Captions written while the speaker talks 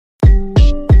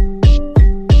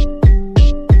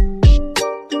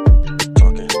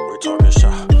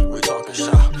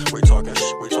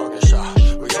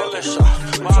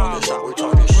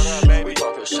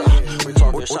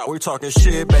talking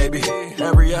shit, baby.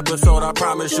 Every episode, I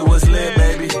promise you it's lit,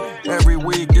 baby. Every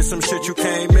week, get some shit you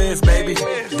can't miss, baby.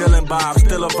 Dylan Bob,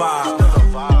 still a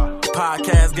vibe.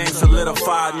 Podcast game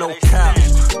solidified, no cap.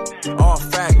 All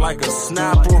fact like a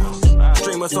Snapple.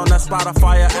 Stream us on that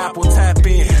Spotify or Apple, tap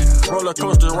in. Roller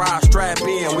coaster ride, strap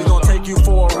in. We gon' take you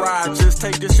for a ride, just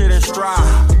take this shit in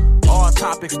stride. All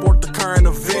topics, sport the current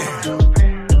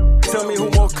event. Tell me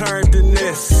who more current than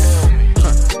this.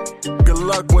 Good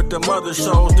luck with the mother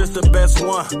shows, this the best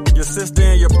one. Your sister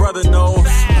and your brother knows.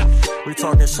 We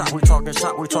talking shot, we talking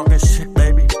shot, we talking shit,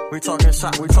 baby. We talking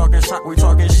shot, we talking shot, we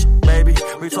talking shit, baby.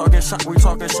 We talking shot, we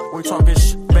talking shot, we talking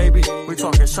shit, baby. We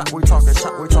talking shot, we talking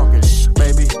shot, we talking shit,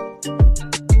 baby.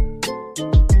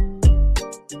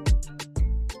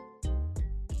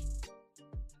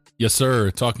 Yes, sir.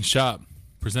 Talking Shop,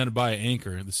 presented by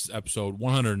Anchor. This is episode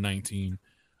 119.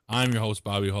 I'm your host,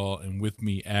 Bobby Hall, and with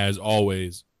me, as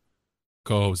always,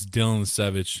 co-hosts Dylan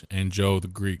Savage and Joe the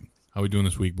Greek. How we doing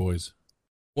this week, boys?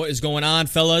 What is going on,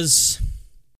 fellas?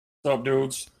 What's up,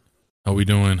 dudes? How we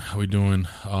doing? I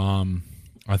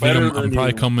think I'm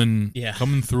probably coming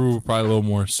through probably a little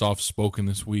more soft-spoken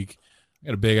this week. I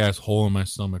got a big-ass hole in my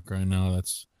stomach right now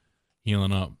that's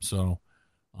healing up, so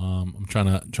I'm trying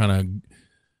to,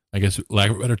 I guess, lack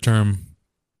of a better term,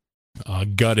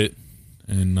 gut it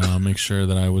and make sure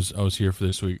that I was here for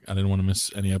this week. I didn't want to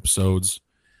miss any episodes,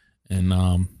 and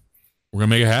we're gonna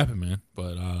make it happen, man.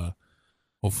 But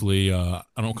hopefully, I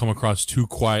don't come across too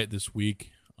quiet this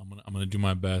week. I'm gonna do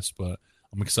my best, but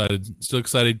I'm excited, still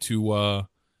excited to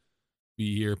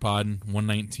be here podding.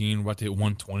 119, we're about to hit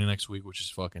 120 next week, which is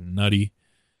fucking nutty.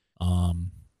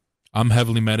 I'm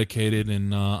heavily medicated,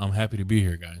 and I'm happy to be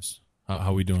here, guys.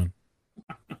 How we doing?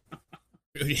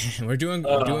 We're doing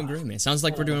great, man. Sounds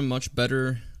like we're doing much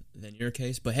better than your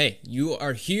case. But hey, you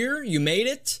are here. You made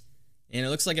it, and it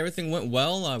looks like everything went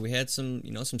well. We had some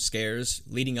scares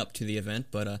leading up to the event,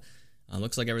 but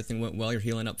looks like everything went well. You're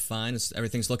healing up fine.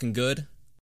 Everything's looking good.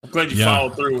 I'm glad you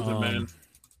followed through with it, man.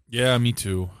 Yeah, me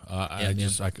too. I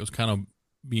was kind of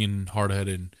being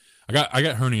hard-headed. I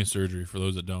got hernia surgery, for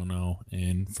those that don't know,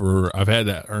 and I've had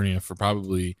that hernia for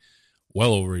probably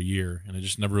well over a year, and it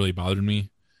just never really bothered me.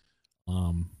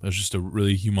 It was just a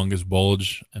really humongous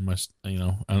bulge in my,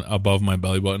 above my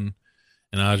belly button,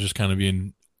 and I was just kind of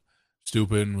being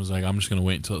stupid and was like, I'm just gonna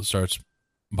wait until it starts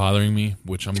bothering me.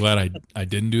 Which I'm glad I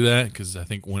didn't do that, because I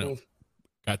think when it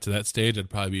got to that stage, I'd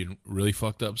probably be in a really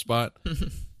fucked up spot.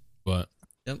 But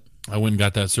yep. I went and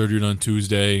got that surgery done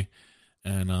Tuesday,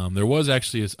 and there was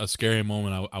actually a scary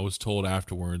moment. I was told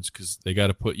afterwards, because they got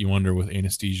to put you under with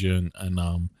anesthesia, and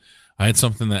I had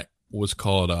something that was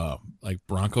called like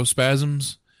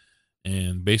bronchospasms,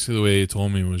 and basically the way they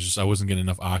told me was just I wasn't getting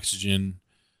enough oxygen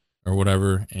or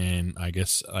whatever, and I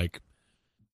guess like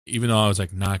even though I was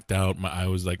like knocked out, my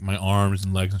arms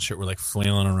and legs and shit were like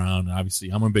flailing around, and obviously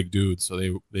I'm a big dude, so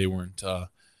they weren't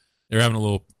they were having a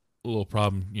little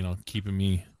problem, keeping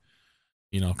me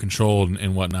controlled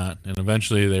and whatnot, and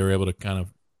eventually they were able to kind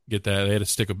of get that. They had to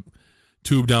stick a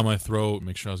tube down my throat,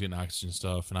 make sure I was getting oxygen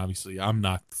stuff, and obviously I'm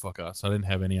knocked the fuck out, so I didn't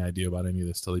have any idea about any of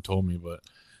this till they told me. But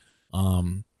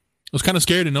I was kind of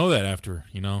scared to know that after,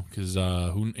 because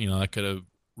that could have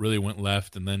really went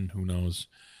left, and then who knows.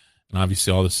 And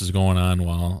obviously all this is going on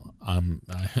while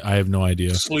I have no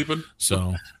idea, sleeping.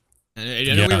 So I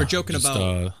know we were joking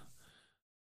about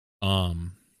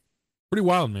pretty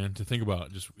wild, man, to think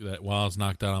about. Just that while I was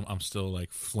knocked out, I'm still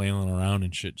like flailing around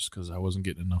and shit, just because I wasn't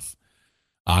getting enough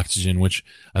oxygen, which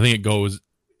I think it goes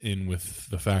in with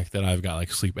the fact that I've got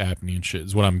like sleep apnea and shit,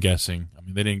 is what I'm guessing. I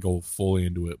mean, they didn't go fully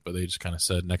into it, but they just kind of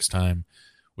said next time,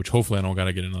 which hopefully I don't got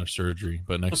to get another surgery,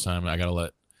 but next time I got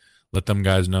to let them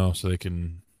guys know so they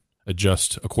can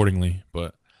adjust accordingly.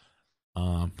 But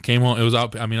came home, it was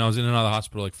out. I mean, I was in and out of the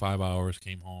hospital like 5 hours,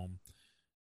 came home.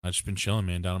 I've just been chilling,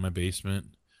 man, down in my basement,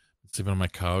 sleeping on my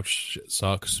couch. Shit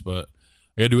sucks, but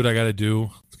I got to do what I got to do.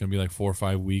 It's going to be like 4 or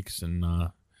 5 weeks, and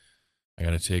I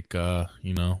got to take,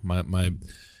 my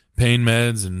pain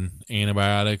meds and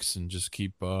antibiotics and just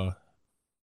keep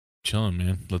chilling,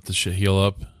 man. Let the shit heal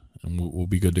up, and we'll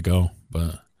be good to go.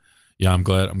 But yeah, I'm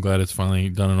glad it's finally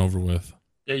done and over with.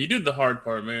 Yeah, you did the hard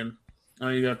part, man. Now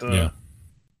you got the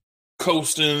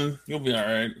coasting. You'll be all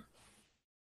right.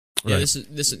 Yeah, right.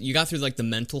 This you got through like the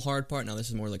mental hard part. Now this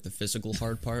is more like the physical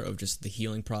hard part of just the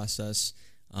healing process.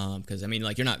 Because I mean,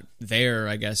 like, you're not there,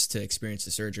 I guess, to experience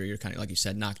the surgery. You're kind of, like you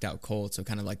said, knocked out cold, so it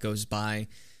kind of like goes by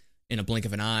in a blink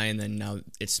of an eye, and then now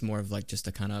it's more of like just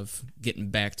a kind of getting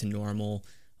back to normal,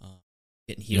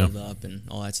 getting healed up and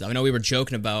all that stuff. I know we were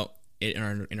joking about it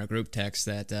in our group text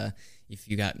that if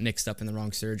you got mixed up in the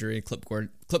wrong surgery,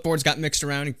 clipboards got mixed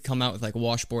around and come out with like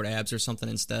washboard abs or something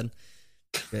instead.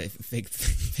 Fake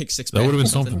six pack. That would have been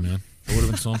something, man. That would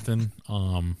have been something.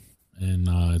 And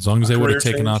as long as they would have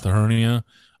taken out the hernia,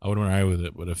 I would have been all right with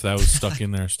it. But if that was stuck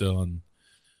in there still,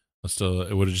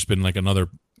 it would have just been like another,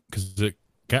 because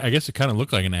I guess it kind of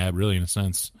looked like an ab, really, in a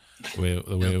sense, the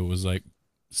way it was like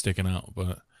sticking out.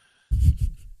 But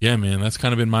yeah, man, that's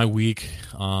kind of been my week.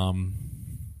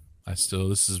 This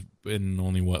has been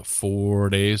only 4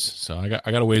 days, so I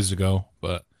got a ways to go.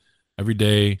 But every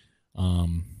day,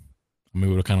 I'm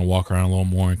able to kind of walk around a little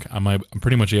more. I'm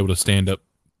pretty much able to stand up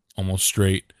almost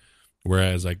straight,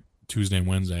 whereas like Tuesday and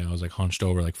Wednesday, I was like hunched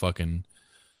over like fucking,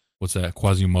 what's that,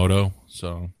 Quasimodo?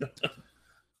 So,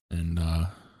 and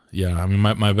yeah, I mean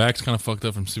my back's kind of fucked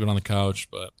up from sleeping on the couch,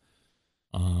 but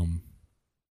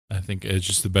I think it's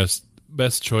just the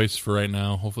best choice for right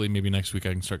now. Hopefully, maybe next week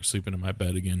I can start sleeping in my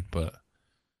bed again. But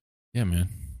yeah, man,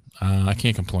 I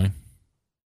can't complain.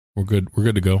 We're good. We're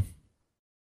good to go.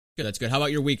 Good. That's good. How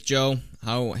about your week, Joe?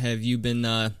 How have you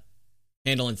been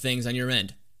handling things on your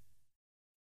end?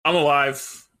 I'm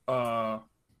alive.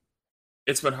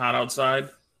 It's been hot outside,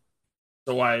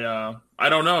 so I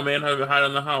don't know, man. I've been hiding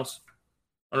in the house.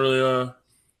 I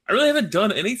really haven't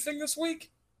done anything this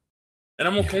week, and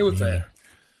I'm okay with that.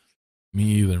 Me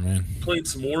either, man. Played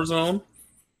some Warzone,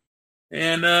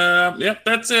 and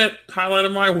that's it. Highlight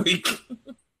of my week.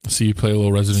 See you play a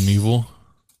little Resident Evil.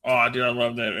 Oh, dude, I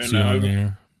love that. And I've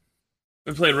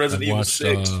been playing Resident Evil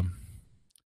 6. I'm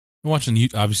watching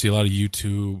obviously a lot of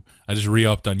YouTube. I just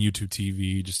re-upped on YouTube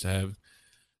TV just to have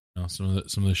some of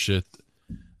the shit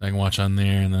I can watch on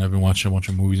there, and then I've been watching a bunch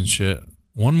of movies and shit.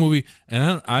 One movie,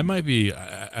 and I might be.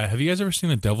 Have you guys ever seen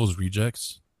The Devil's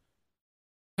Rejects?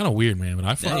 Kind of weird, man, but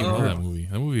I fucking love that movie.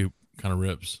 That movie kind of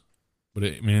rips, but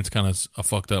it's kind of a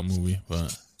fucked up movie.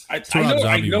 But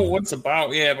I know what it's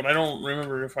about, yeah, but I don't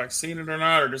remember if I've seen it or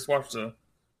not, or just watched the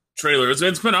trailer.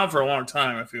 It's been out for a long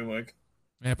time, I feel like.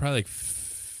 Yeah, probably like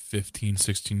 15,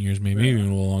 16 years, maybe even a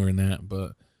little longer than that.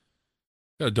 But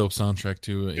got a dope soundtrack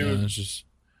to it. Yeah, it's just.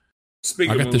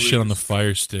 I got this shit on the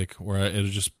Fire Stick where it'll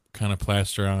just kind of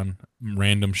plaster on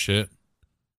random shit,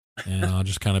 and I'll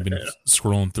just kind of been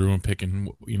scrolling through and picking,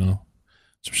 some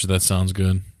shit that sounds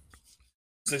good.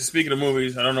 So speaking of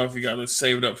movies, I don't know if you got this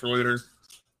saved up for later,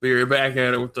 but you're back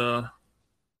at it with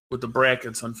the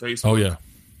brackets on Facebook. Oh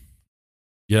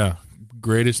yeah,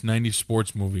 greatest '90s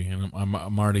sports movie, and I've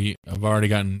already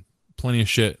gotten plenty of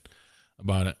shit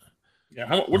about it.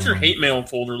 Yeah, what's your hate mail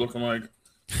folder looking like?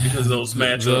 Because of those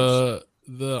matchups.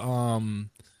 The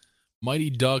Mighty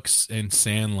Ducks and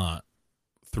Sandlot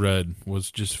thread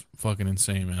was just fucking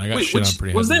insane, man. I got shit on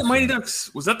pretty. Was that Mighty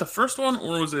Ducks? Was that the first one,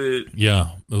 or was it?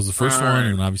 Yeah, it was the first one,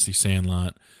 and obviously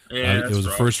Sandlot. Yeah, it was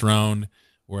the first round,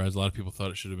 whereas a lot of people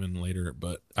thought it should have been later.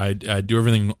 But I do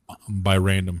everything by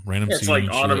random. It's like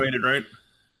automated, right?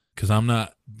 Because I'm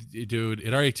not, dude.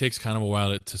 It already takes kind of a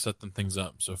while to set them things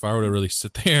up. So if I were to really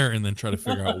sit there and then try to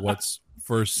figure out what's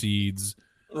first seeds.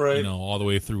 Right. All the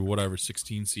way through whatever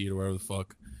 16 seed or whatever the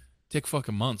fuck. Take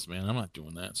fucking months, man. I'm not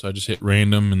doing that. So I just hit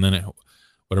random, and then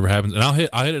whatever happens, and I'll hit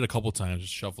it a couple times,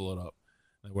 just shuffle it up.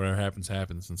 Like whatever happens,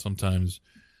 and sometimes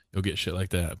you'll get shit like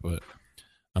that. But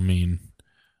I mean,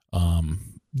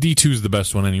 D2 is the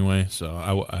best one anyway.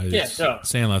 So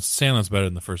Sandlot's better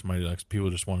than the first Mighty Ducks. People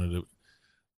just wanted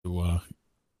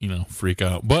to freak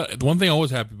out. But the one thing I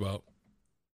was happy about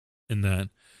in that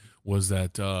was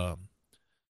that.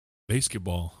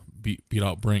 Basketball beat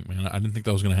out Brink, man. I didn't think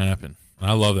that was going to happen. And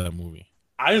I love that movie.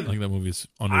 I think that movie is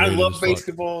underrated. I love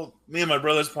basketball. Me and my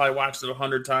brothers probably watched it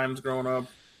 100 times growing up.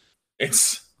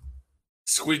 It's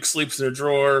Squeak sleeps in a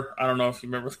drawer. I don't know if you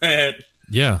remember that.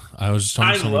 Yeah, I was just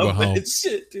talking about how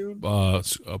shit, dude.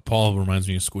 Paul reminds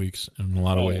me of Squeaks in a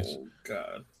lot of ways. Oh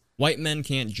God, White Men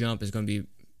Can't Jump is going to be.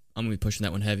 I'm going to be pushing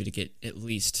that one heavy to get at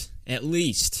least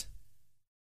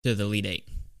to the Elite Eight.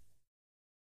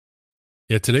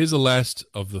 Yeah, today's the last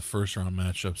of the first round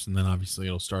matchups, and then obviously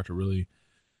it'll start to really,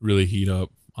 really heat up.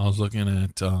 I was looking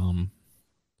at a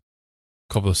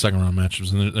couple of second round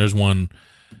matchups, and there's one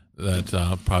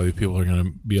that probably people are going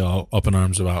to be all up in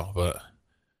arms about, but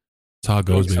that's how it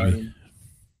goes, baby.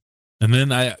 And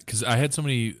then I had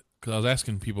somebody, because I was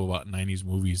asking people about 90s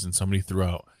movies, and somebody threw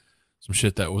out some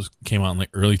shit that came out in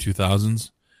like early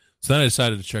 2000s. So then I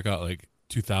decided to check out like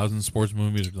 2000 sports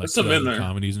movies, like 2000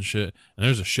 comedies and shit, and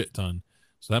there's a shit ton.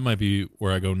 So that might be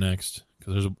where I go next,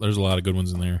 because there's a lot of good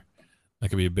ones in there. That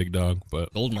could be a big dog,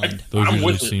 but Goldmine. Those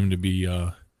usually seem to be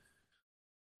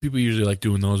people usually like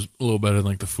doing those a little better than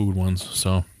like the food ones.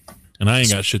 So, and I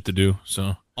ain't got shit to do.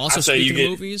 So also speaking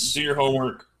of movies, do your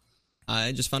homework.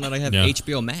 I just found out I have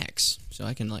HBO Max, so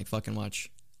I can like fucking watch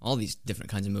all these different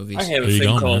kinds of movies. I have a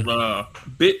thing called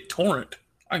BitTorrent.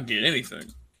 I can get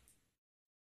anything.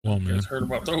 Well, man, you heard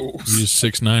about those? You just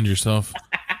 6'9" yourself.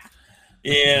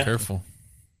 Yeah, be careful.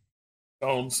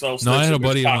 No, I had a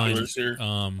buddy of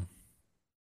mine.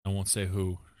 I won't say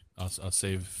who. I'll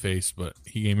save face, but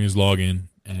he gave me his login,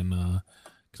 and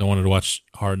because I wanted to watch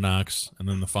Hard Knocks, and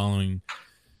then the following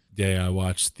day I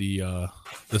watched the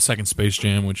second Space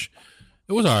Jam, which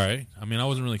it was all right. I mean, I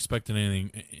wasn't really expecting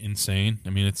anything insane.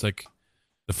 I mean, it's like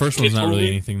the first one's not really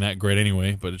anything that great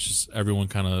anyway, but it's just everyone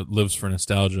kind of lives for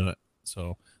nostalgia,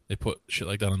 so they put shit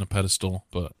like that on the pedestal.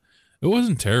 But it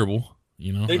wasn't terrible,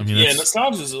 you know.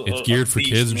 Nostalgia's it's geared for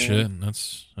kids and shit, and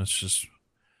that's just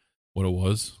what it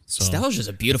was. So nostalgia's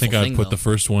a beautiful thing. I think I'd put the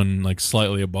first one like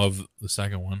slightly above the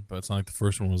second one, but it's not like the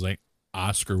first one was like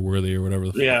Oscar worthy or whatever.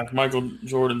 Michael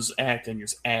Jordan's acting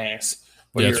is ass.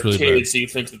 But you're a really kid, bad. so you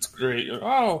think it's great.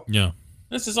 You're,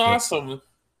 this is awesome.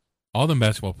 All them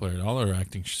basketball players, all their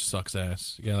acting sucks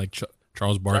ass. You got like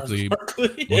Charles Barkley,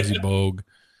 Muggsy Bogue,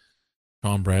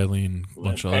 Tom Bradley, and a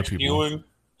bunch of other people. Ewing.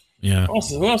 Yeah.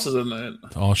 Who else is in that?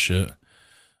 All shit.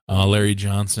 Larry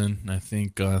Johnson. I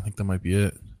think that might be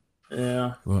it.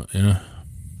 Yeah. But yeah.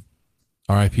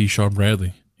 R.I.P. Sean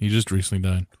Bradley. He just recently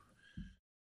died.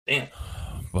 Damn.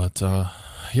 But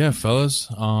yeah,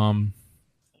 fellas.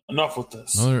 Enough with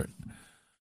this.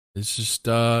 It's just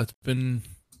it's been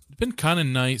kind of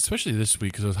nice, especially this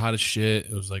week because it was hot as shit.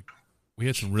 It was like we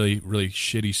had some really really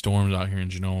shitty storms out here in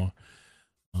Genoa.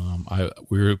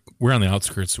 We're on the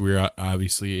outskirts, so we were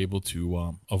obviously able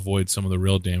to avoid some of the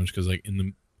real damage because like in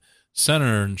the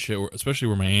center and shit, especially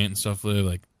where my aunt and stuff live,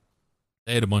 like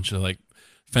they had a bunch of like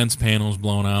fence panels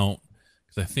blown out.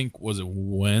 Because I think was it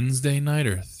Wednesday night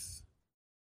or it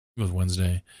was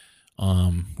Wednesday.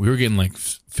 We were getting like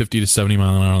 50 to 70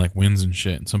 mile an hour like winds and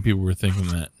shit, and some people were thinking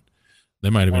that there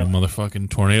might have been a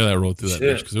motherfucking tornado that rolled through that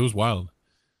bitch because it was wild.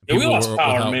 Yeah, we lost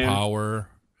power, man. Power.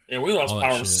 Yeah, we lost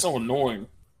power. It was so annoying.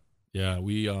 Yeah,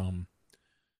 we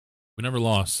never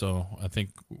lost, so I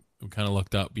think we kind of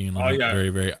lucked out being on the very,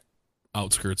 very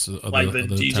outskirts of like the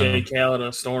DJ town. Khaled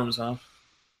of storms, huh?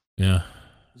 Yeah.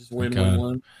 Just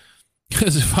win.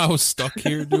 Because if I was stuck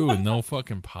here, dude, with no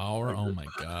fucking power, oh my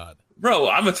god. Bro,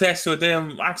 I'm attached to a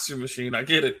damn oxygen machine. I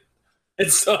get it.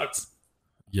 It sucks.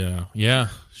 Yeah,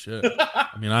 shit.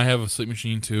 I mean, I have a sleep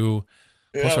machine too.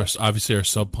 Yeah. Plus, obviously, our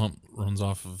sub pump runs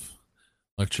off of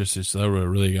electricity, so that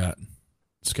really got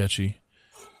sketchy.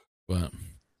 But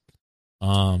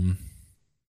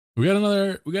we got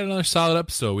another solid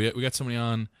episode. We got somebody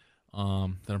on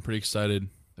that I'm pretty excited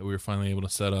that we were finally able to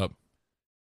set up.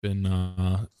 Been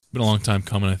a long time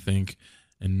coming, I think.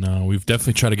 And we've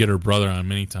definitely tried to get her brother on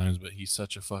many times, but he's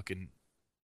such a fucking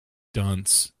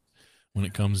dunce when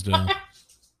it comes to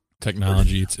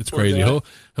technology. It's crazy. He'll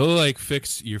like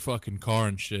fix your fucking car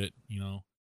and shit, you know,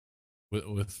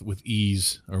 with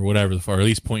ease or whatever, or at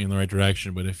least point you in the right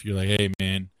direction. But if you're like, hey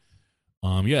man,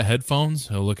 you got headphones,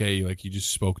 he'll look at you like you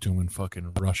just spoke to him in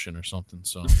fucking Russian or something.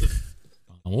 So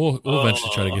we'll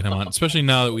eventually try to get him on, especially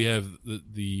now that we have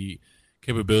the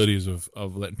capabilities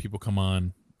of letting people come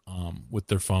on with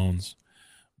their phones.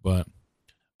 But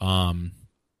my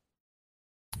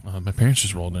parents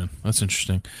just rolled in. That's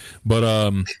interesting.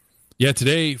 But yeah,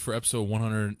 today for episode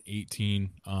 118,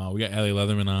 we got Allie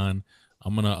Leatherman on.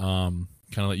 I'm gonna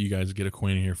kind of let you guys get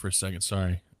acquainted here for a second.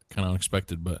 Sorry, kind of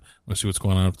unexpected, but let's see what's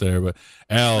going on up there. But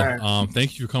Al,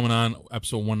 thank you for coming on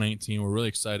episode 119. We're really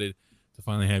excited to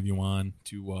finally have you on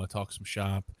to talk some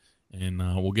shop, and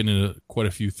we'll get into quite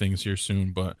a few things here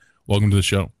soon. But welcome to the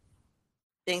show.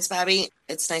 Thanks, Bobby.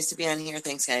 It's nice to be on here.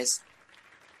 Thanks, guys.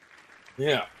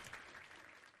 Yeah.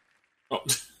 Oh.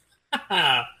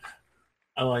 I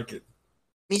like it.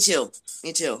 Me too.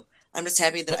 I'm just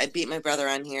happy that I beat my brother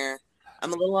on here.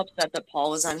 I'm a little upset that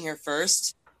Paul was on here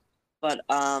first, but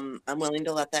I'm willing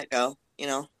to let that go, you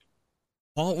know.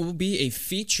 Paul will be a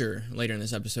feature later in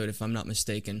this episode, if I'm not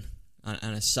mistaken, on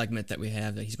a segment that we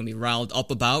have that he's going to be riled up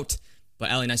about.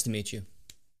 But Allie, nice to meet you.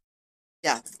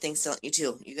 Yeah, thanks. You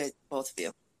too. You guys, both of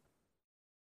you.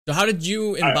 So how did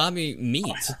you and Bobby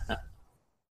meet?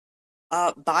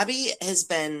 Bobby has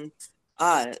been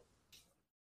friends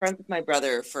with my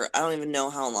brother for I don't even know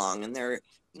how long, and they're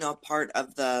a part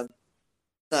of the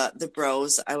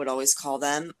bros, I would always call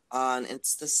them. And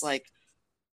it's this like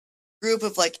group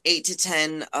of like 8 to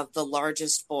 10 of the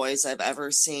largest boys I've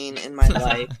ever seen in my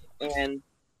life, and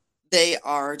they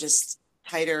are just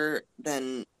tighter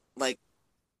than like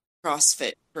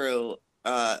CrossFit crew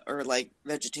or like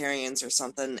vegetarians or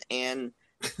something, and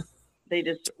they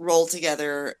just roll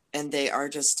together, and they are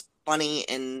just funny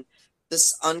and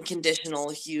this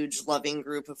unconditional, huge, loving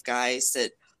group of guys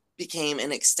that became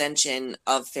an extension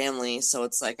of family. So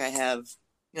it's like I have,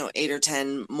 8 or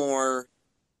 10 more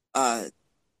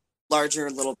larger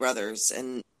little brothers.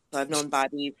 And so I've known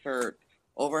Bobby for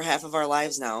over half of our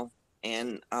lives now.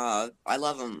 And I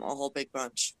love them a whole big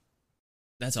bunch.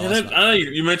 That's awesome. I know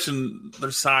you mentioned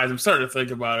their size. I'm starting to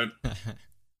think about it.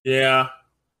 Yeah.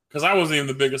 Because I wasn't even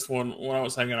the biggest one when I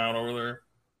was hanging out over there.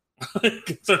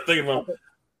 Start thinking about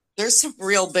there's some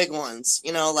real big ones,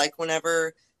 like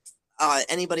whenever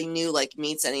anybody new like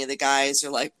meets any of the guys,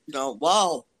 you're like,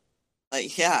 whoa,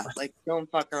 like yeah, like don't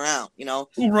fuck around,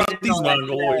 Who run these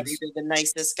Mongoloids? These are the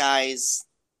nicest guys.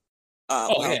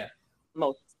 Yeah,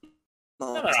 most.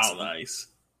 They're all nice.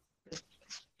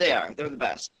 They're the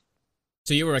best.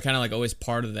 So you were kind of like always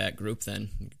part of that group then,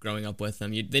 growing up with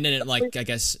them. They didn't like, I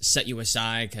guess, set you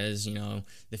aside because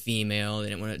the female. They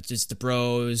didn't want to, just the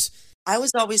bros. I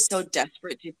was always so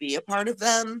desperate to be a part of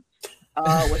them,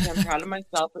 which I'm proud of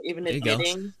myself for even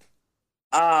admitting.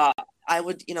 I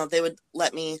would, they would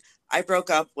let me. I broke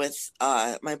up with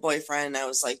my boyfriend. I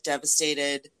was like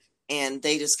devastated, and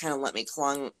they just kind of let me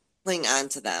cling on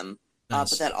to them.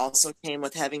 Nice. But that also came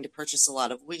with having to purchase a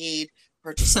lot of weed,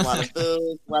 purchase a lot of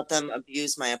booze, let them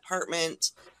abuse my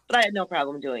apartment. But I had no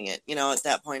problem doing it. At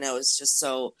that point, I was just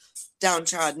so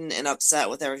downtrodden and upset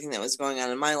with everything that was going on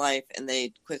in my life, and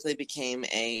they quickly became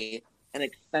an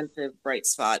expensive bright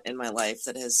spot in my life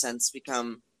that has since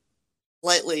become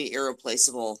slightly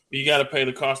irreplaceable. You got to pay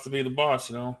the cost to be the boss,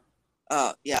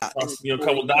 Yeah. Cost, a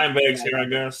couple dime bags here, I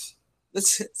guess.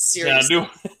 That's seriously. Yeah, I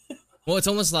do. Well, it's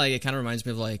almost like, it kind of reminds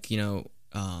me of like,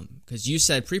 because you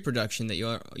said pre-production that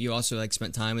you also like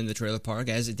spent time in the trailer park,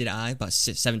 as did I, about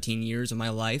 17 years of my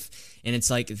life. And it's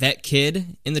like that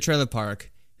kid in the trailer park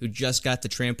who just got the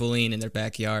trampoline in their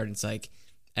backyard. It's like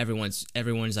everyone's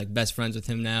like best friends with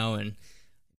him now, and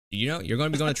you're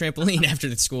going to be going to trampoline after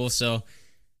the school. So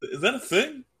is that a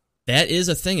thing? That is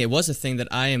a thing. It was a thing that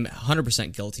I am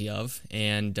 100% guilty of,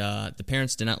 and the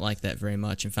parents did not like that very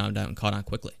much and found out and caught on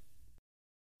quickly.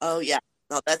 Oh yeah,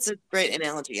 no, that's a great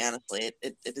analogy. Honestly,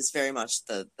 it is very much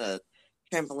the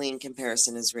trampoline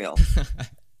comparison is real.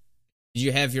 Did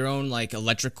you have your own like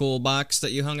electrical box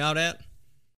that you hung out at?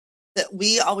 That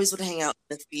we always would hang out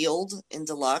in the field in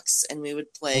Deluxe, and we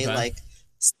would play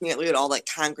we would all like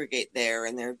congregate there,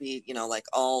 and there'd be like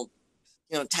all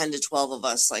 10 to 12 of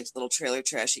us, like little trailer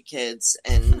trashy kids,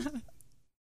 and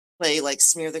play like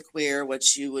Smear the Queer,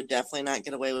 which you would definitely not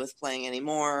get away with playing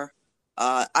anymore.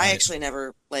 I actually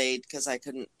never played because I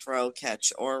couldn't throw,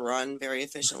 catch, or run very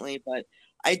efficiently, but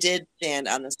I did stand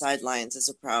on the sidelines as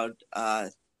a proud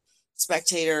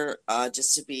spectator,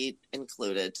 just to be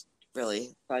included.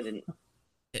 Really, I didn't.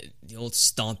 The old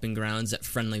stomping grounds at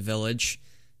Friendly Village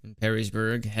in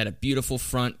Perrysburg had a beautiful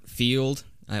front field.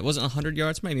 It wasn't 100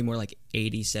 yards, maybe more like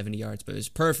 80, 70 yards, but it was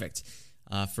perfect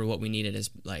for what we needed as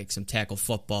like some tackle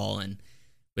football. And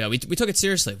yeah, we took it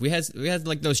seriously. We had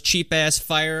like those cheap ass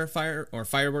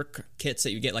firework kits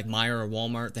that you get like Meijer or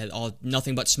Walmart that had all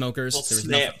nothing but smokers. There was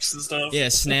snaps and stuff. Yeah,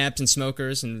 snaps and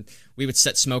smokers, and we would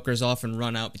set smokers off and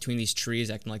run out between these trees,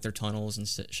 acting like they're tunnels and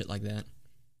shit like that.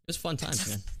 It was fun times,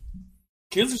 man.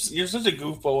 Kids, you're such a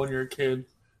goofball when you're a kid.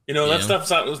 That stuff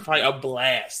was probably a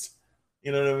blast.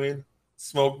 You know what I mean?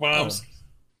 Smoke bombs.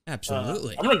 Oh,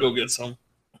 absolutely. I'm gonna go get some.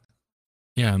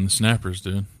 Yeah, and the snappers,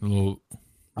 dude. The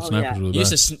snappers were the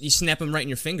best. You snap them right in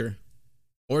your finger,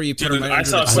 or you put them right I under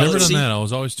saw the I've never seat. done that. I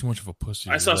was always too much of a pussy.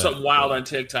 I saw something wild on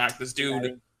TikTok. This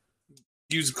dude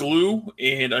used glue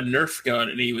and a Nerf gun,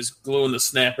 and he was gluing the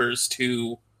snappers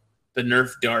to the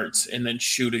Nerf darts and then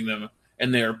shooting them,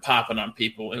 and they were popping on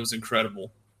people. It was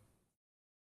incredible.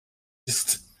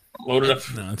 Just loaded up.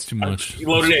 No, that's too much. He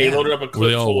loaded up a clip. Were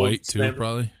they all full of white too? snappers.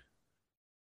 Probably.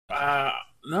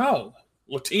 No,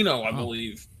 Latino, I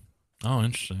believe. Oh,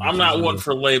 interesting. I'm not one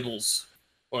for labels,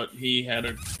 but he had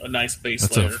a nice base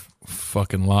That's layer. a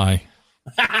fucking lie.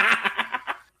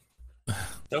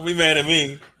 Don't be mad at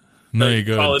me. No, you're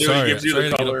good. Call of Duty Sorry, gives you sorry the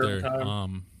to get color up every there.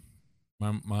 time.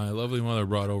 My lovely mother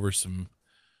brought over some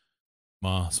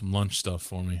lunch stuff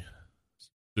for me.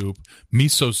 Soup,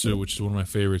 miso soup, which is one of my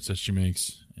favorites that she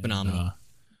makes. And, Phenomenal.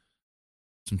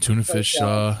 some tuna fish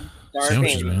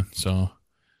sandwiches, man. So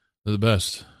they're the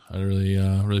best. I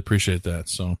really appreciate that.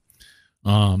 So,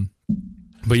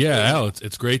 but yeah, Al,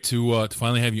 it's great to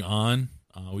finally have you on.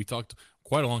 We talked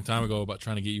quite a long time ago about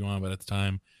trying to get you on, but at the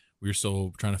time we were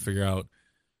still trying to figure out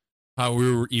how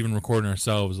we were even recording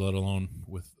ourselves, let alone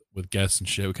with guests and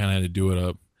shit. We kind of had to do it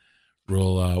a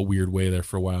real weird way there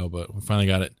for a while, but we finally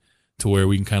got it to where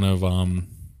we can kind of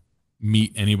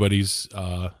meet anybody's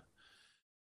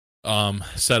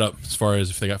set up as far as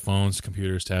if they got phones,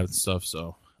 computers, tablets, and stuff.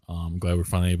 So I'm glad we're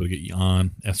finally able to get you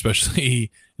on,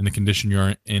 especially in the condition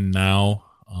you're in now.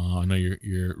 I know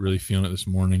you're really feeling it this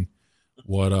morning.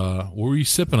 What were you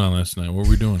sipping on last night? What were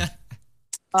we doing?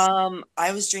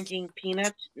 I was drinking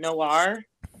Pinot Noir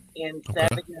and Okay.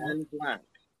 Sauvignon Blanc.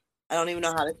 I don't even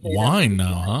know how to say Wine that.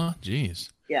 now, huh? Jeez.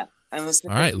 Yeah, I'm a All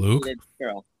right, Luke. sophisticated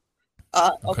girl.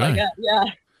 Oh my Okay. god, yeah.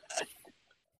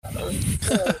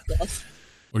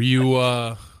 Were you?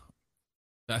 I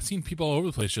seen people all over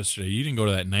the place yesterday. You didn't go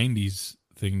to that '90s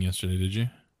thing yesterday, did you?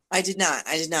 I did not.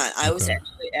 I was Okay.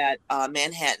 actually at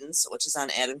Manhattan's, which is on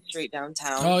Adams Street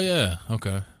downtown, Oh yeah.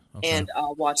 Okay. and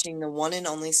watching the one and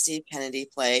only Steve Kennedy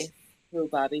play. Who,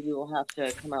 Bobby, you will have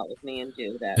to come out with me and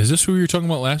do that. Is this who you were talking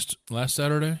about last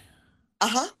Saturday?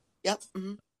 Yep.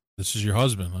 Mm-hmm. This is your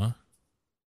husband, huh?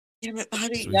 Damn it, That's Bobby.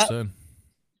 what he Yep. said. Wow.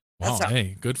 That's not-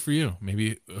 Hey, good for you.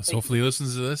 Maybe hopefully he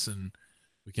listens to this and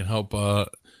we can help get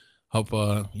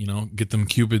them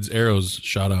Cupid's arrows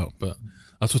shot out. But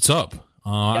that's what's up.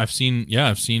 I've seen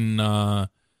his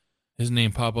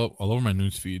name pop up all over my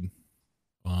news feed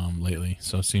lately.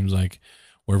 So it seems like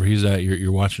wherever he's at,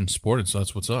 you're watching sport, and so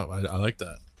that's what's up. I like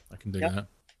that. I can dig that.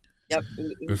 Yep.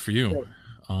 Good for you.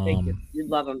 Thank you. You'd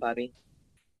love him, Bobby.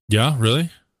 Yeah, really?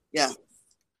 Yeah.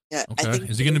 Yeah. I Okay. think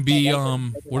Is he going to be? he's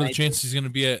What are the chances he's going to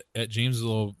be at James'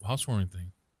 little housewarming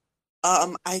thing?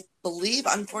 I believe,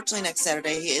 unfortunately, next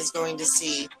Saturday he is going to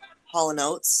see Hall &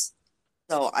 Oates.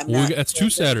 So I'm not. That's 2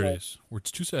 Saturdays.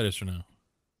 It's 2 Saturdays from now.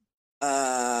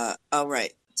 Oh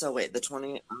right. So wait, the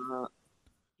 20.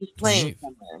 He's playing 28th.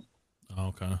 somewhere. Oh,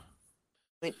 okay. I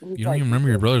mean, he's You don't like- even remember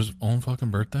your brother's own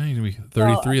fucking birthday? He's going to be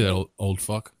 33, that old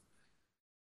fuck.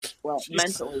 Well, Jeez.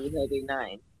 mentally he'll be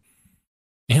 9.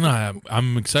 And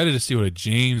I'm excited to see what a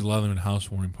James Leatherman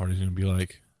housewarming party is going to be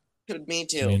like. Could me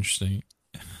It'll too. be interesting.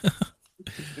 Me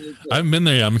too. I haven't been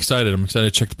there yet. I'm excited. I'm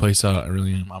excited to check the place out. I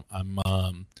really am.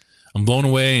 I'm blown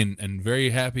away and very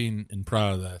happy and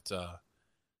proud that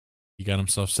he got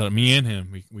himself set up. Me and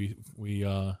him. We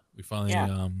finally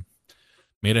Yeah.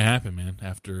 made it happen, man.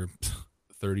 After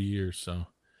 30 years. So,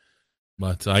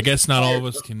 but I guess not all of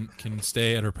us can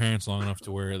stay at our parents long enough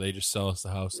to where they just sell us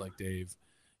the house like Dave.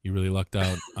 You really lucked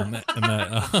out on that. On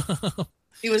that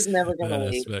He was never that gonna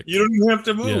leave. aspect. You don't even have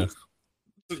to move. Yeah.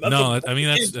 That's No, a- I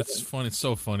mean that's fun. It's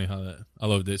so funny how that I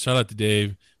loved it. Shout out to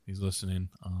Dave. He's listening.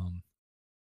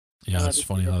 Yeah, it's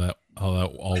funny how that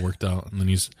all worked out. And then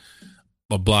he's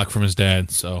a block from his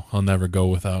dad, so he'll never go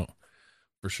without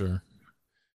for sure.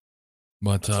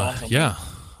 But That's awesome. yeah,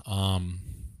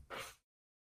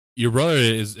 your brother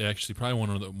is actually probably one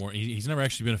of the more. He's never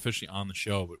actually been officially on the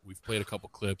show, but we've played a couple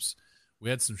clips. We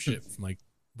had some shit from like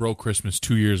Bro Christmas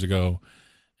 2 years ago,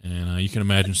 and you can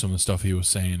imagine some of the stuff he was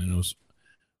saying, and it was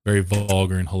very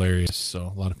vulgar and hilarious.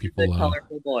 So a lot of people The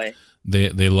colorful boy. they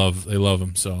love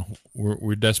him. So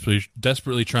we're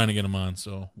desperately trying to get him on.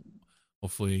 So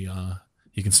hopefully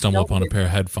he can stumble upon a pair of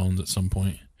headphones at some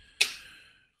point.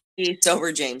 He's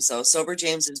sober James though. Sober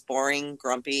James is boring,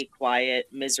 grumpy, quiet,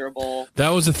 miserable. That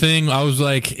was the thing. I was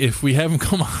like, if we have him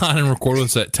come on and record with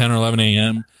us at 10 or 11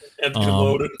 a.m., Empty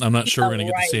loaded. I'm not sure we're gonna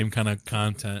get Right. the same kind of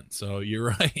content. So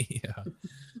you're right. Yeah,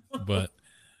 but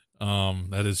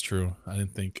that is true. I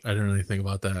didn't really think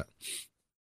about that.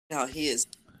 No, he's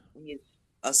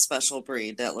a special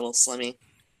breed, that little Slimmy.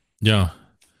 Yeah,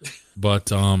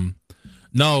 but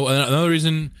no. Another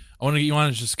reason I want to get you on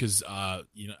is just because I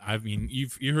mean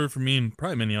you heard from me and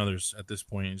probably many others at this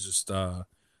point. It's just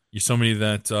you're somebody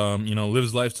that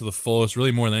lives life to the fullest,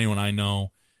 really more than anyone I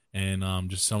know, and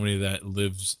just somebody that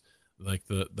lives like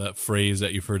that phrase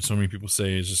that you've heard so many people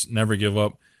say is just never give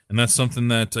up, and that's something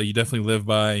that you definitely live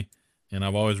by, and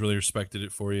I've always really respected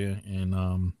it for you,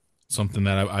 and something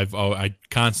that I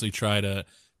constantly try to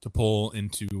pull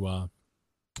into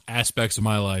aspects of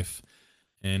my life,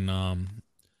 and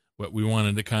what we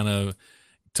wanted to kind of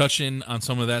touch in on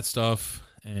some of that stuff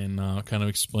and kind of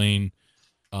explain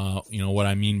what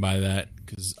I mean by that,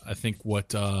 because I think what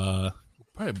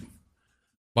probably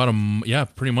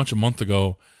about pretty much a month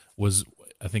ago was,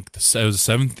 I think it was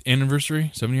the 7th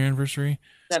anniversary, 7-year anniversary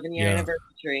 7-year Yeah.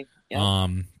 anniversary. Yeah.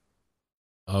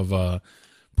 of a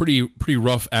pretty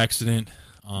rough accident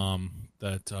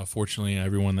that fortunately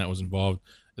everyone that was involved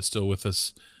is still with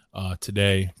us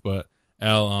today. But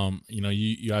Al,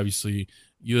 you obviously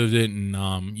lived it,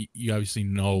 and you obviously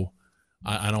know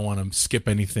I don't want to skip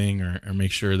anything or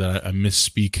make sure that I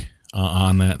misspeak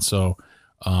on that. So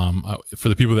for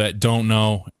the people that don't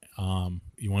know,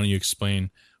 you want to explain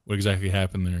what exactly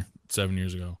happened there 7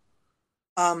 years ago?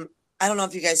 I don't know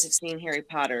if you guys have seen Harry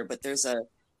Potter, but there's the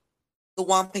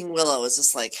Whomping Willow is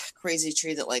this like crazy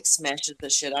tree that like smashes the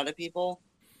shit out of people.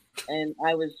 and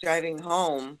I was driving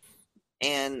home,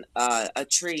 and a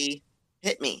tree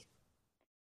hit me.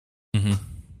 Mm-hmm.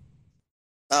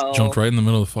 So Jumped right in the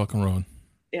middle of the fucking road.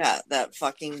 yeah, that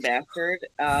fucking bastard.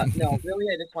 No, really,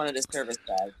 I just wanted a service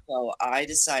dog. So I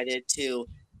decided to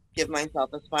give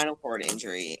myself a spinal cord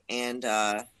injury. And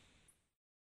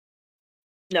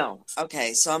no,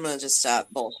 okay, so I'm gonna just stop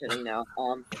bullshitting now.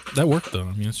 That worked though.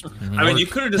 I mean, you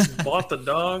could have just bought the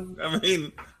dog. I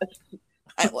mean,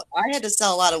 I had to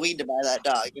sell a lot of weed to buy that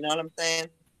dog. You know what I'm saying?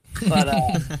 But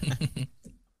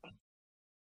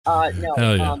no,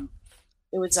 Hell yeah.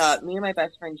 it was me and my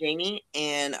best friend Jamie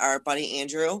and our buddy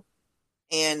Andrew,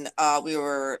 and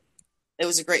it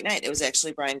was a great night. It was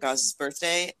actually Brian Gauze's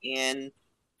birthday, and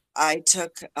I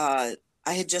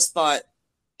had just bought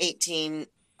 18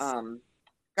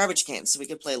 garbage cans so we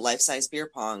could play life-size beer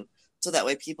pong. So that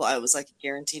way I was like a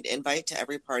guaranteed invite to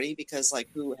every party, because like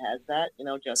who has that?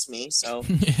 Just me. So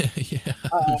yeah.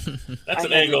 That's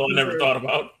an angle I never thought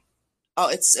about. Oh,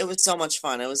 it was so much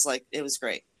fun. It was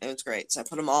great. It was great. So I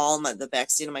put them all in the back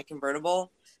seat of my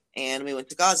convertible, and we went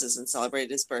to Gauze's and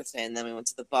celebrated his birthday. And then we went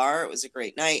to the bar. It was a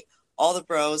great night. All the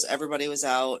bros, everybody was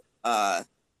out.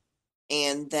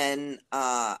 And then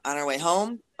on our way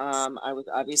home, I was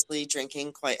obviously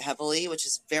drinking quite heavily, which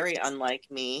is very unlike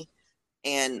me.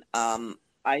 And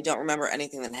I don't remember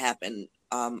anything that happened.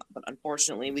 But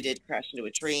unfortunately, we did crash into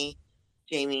a tree.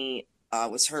 Jamie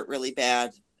was hurt really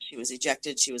bad. She was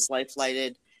ejected. She was life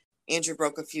flighted. Andrew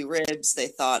broke a few ribs. They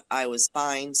thought I was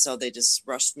fine, so they just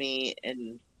rushed me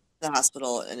in the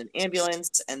hospital in an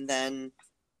ambulance. And then,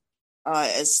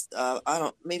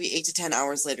 maybe 8 to 10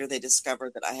 hours later, they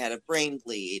discovered that I had a brain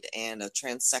bleed and a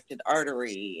transected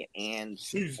artery and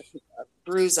a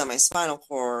bruise on my spinal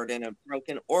cord and a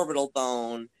broken orbital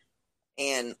bone.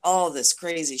 And all this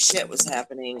crazy shit was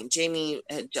happening. Jamie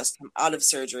had just come out of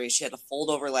surgery. She had a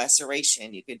fold-over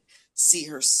laceration. You could see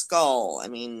her skull. I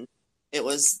mean, it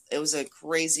was a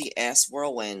crazy-ass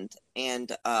whirlwind. And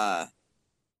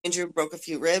Andrew broke a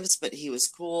few ribs, but he was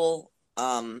cool.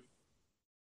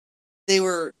 It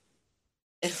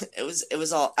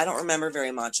was all, I don't remember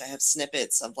very much. I have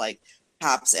snippets of like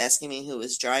cops asking me who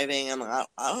was driving. I'm like,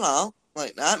 I don't know.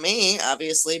 Like, not me,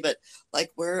 obviously, but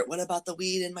like, what about the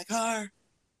weed in my car?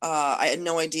 I had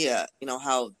no idea,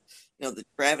 how, the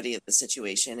gravity of the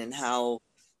situation, and how,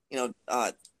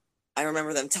 I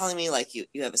remember them telling me like, you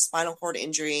have a spinal cord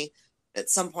injury. At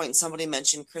some point, somebody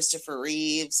mentioned Christopher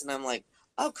Reeves, and I'm like,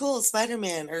 oh, cool,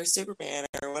 Spider-Man or Superman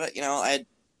or what, I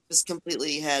just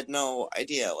completely had no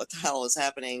idea what the hell was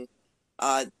happening.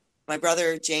 My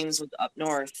brother James was up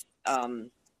north,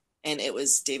 and it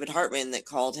was David Hartman that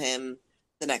called him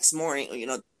the next morning.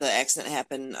 The accident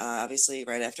happened obviously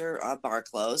right after bar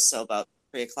closed, so about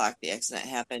 3 o'clock the accident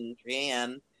happened, 3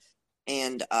 a.m.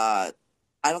 And I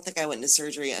don't think I went into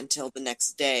surgery until the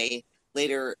next day,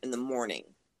 later in the morning.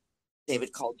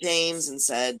 David called James and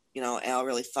said, Al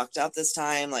really fucked up this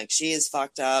time. Like, she is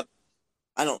fucked up.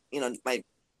 I don't,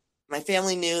 my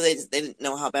family knew, they didn't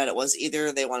know how bad it was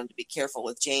either. They wanted to be careful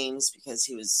with James because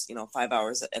he was, 5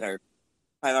 hours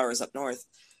up north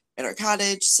at our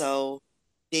cottage. So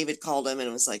David called him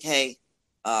and was like, hey,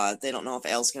 they don't know if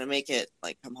Al's going to make it.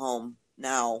 Like, come home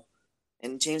now.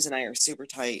 And James and I are super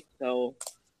tight. So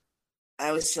I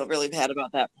always feel really bad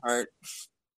about that part.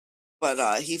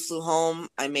 But he flew home.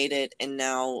 I made it. And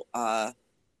now,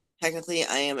 technically,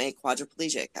 I am a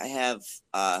quadriplegic. I have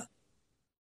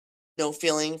no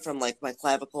feeling from like my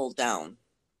clavicle down,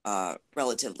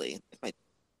 relatively.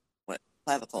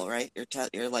 Clavicle, right?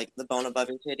 You're like the bone above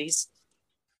your titties.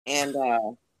 And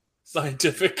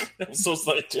scientific. That's so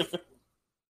scientific.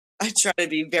 I try to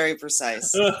be very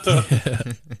precise. Your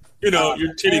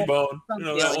titty bone.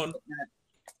 That one.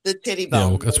 The titty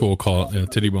bone. Yeah, that's what we'll call it. Yeah,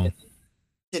 titty bone.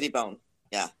 Titty bone.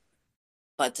 Yeah.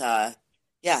 But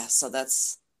yeah, so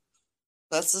that's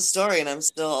the story, and I'm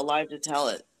still alive to tell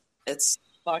it. It's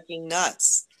fucking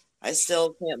nuts. I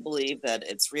still can't believe that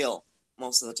it's real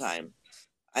most of the time.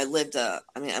 I'm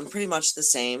pretty much the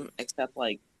same, except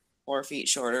like 4 feet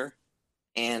shorter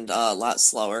and a lot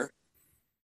slower.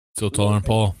 Still taller than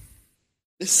Paul.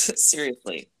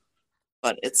 Seriously.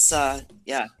 But it's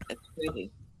it's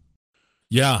crazy.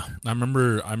 Yeah, I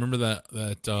remember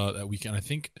that weekend. I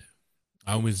think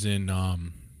I was in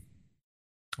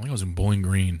Bowling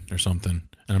Green or something.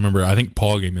 And I think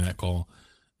Paul gave me that call.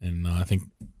 And I think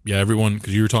everyone,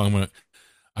 because you were talking about,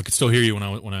 I could still hear you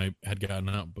when I had gotten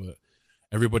up, but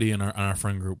everybody in our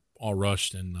friend group all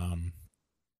rushed, and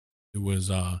it was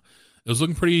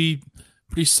looking pretty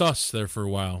sus there for a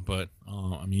while, but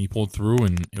he pulled through,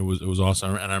 and it was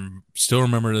awesome. And I still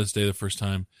remember to this day the first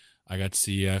time I got to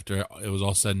see you after it was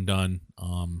all said and done.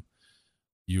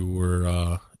 you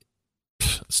were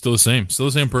still the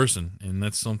same person, and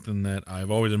that's something that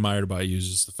I've always admired about you, is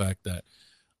just the fact that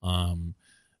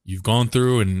you've gone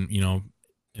through,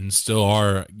 and still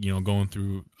are, going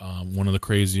through one of the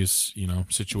craziest,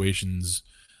 situations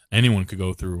anyone could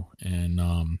go through,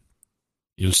 and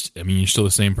you're still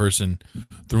the same person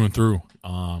through and through.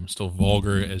 Still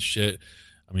vulgar as shit.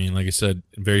 I mean, like I said,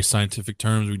 in very scientific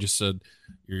terms, we just said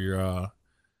you're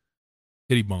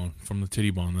titty bone, from the titty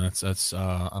bone. That's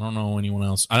I don't know anyone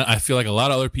else. I feel like a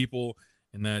lot of other people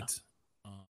in that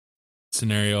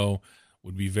scenario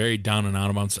would be very down and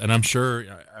out about, and I'm sure,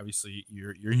 obviously,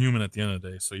 you're human at the end of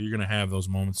the day, so you're gonna have those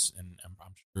moments, and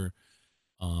I'm sure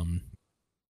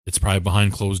it's probably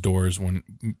behind closed doors when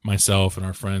myself and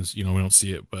our friends, we don't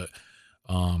see it, but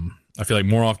I feel like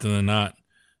more often than not,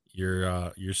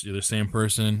 you're the same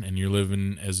person, and you're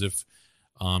living as if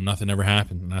nothing ever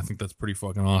happened. And I think that's pretty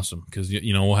fucking awesome, because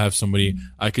we'll have somebody,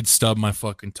 I could stub my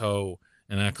fucking toe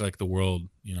and act like the world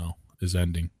is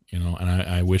ending, and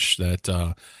I wish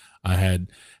that I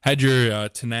had your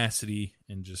tenacity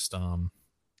and just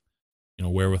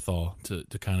wherewithal to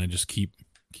kind of just keep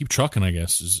trucking, I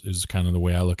guess, is kind of the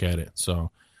way I look at it.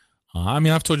 So I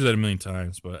mean, I've told you that a million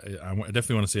times, but I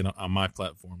definitely want to say it on my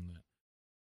platform that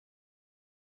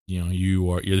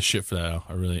you're the shit for that.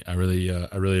 I really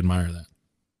admire that.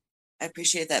 I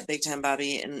appreciate that big time,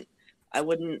 Bobby, and I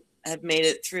wouldn't have made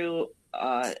it through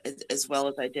as well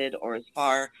as I did, or as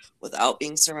far, without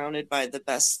being surrounded by the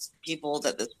best people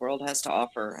that this world has to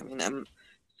offer. I mean, I'm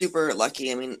super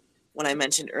lucky. I mean, when I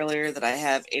mentioned earlier that I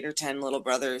have 8 or 10 little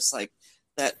brothers, like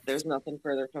that, there's nothing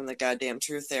further from the goddamn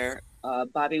truth there.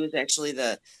 Bobby was actually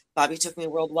Bobby took me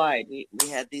worldwide. We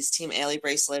had these Team Alley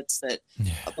bracelets that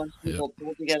a bunch of people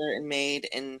pulled together and made,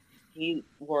 and he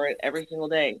wore it every single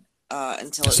day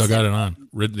until I still got it on,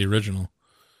 the original.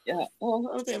 Yeah.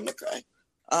 Oh, okay, I'm gonna cry.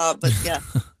 But yeah,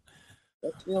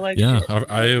 that's real life. Yeah,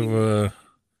 I'm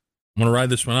gonna ride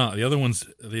this one out. The other ones,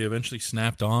 they eventually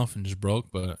snapped off and just broke,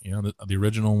 but the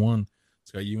original one,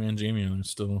 it's got you and Jamie, and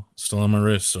it's still on my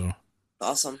wrist. So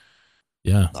awesome.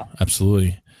 Yeah,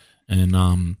 absolutely. And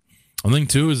I think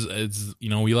too is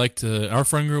we like to, our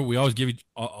friend group, we always give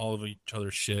all of each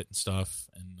other shit and stuff,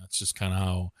 and that's just kind of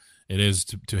how it is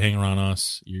to hang around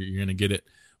us. You're gonna get it,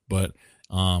 but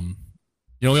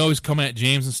we always come at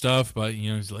James and stuff, but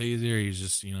he's lazy, or he's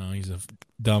just he's a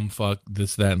dumb fuck,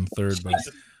 this, that, and third. But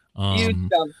you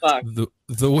dumb fuck.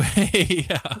 The way,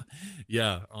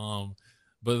 yeah.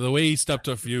 But the way he stepped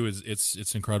up for you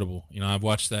it's incredible. I've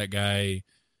watched that guy,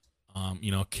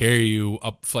 carry you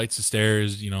up flights of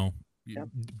stairs,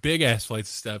 big ass flights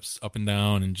of steps up and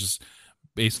down, and just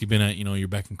basically been at your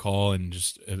beck and call, and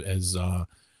just as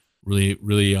really,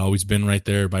 really always been right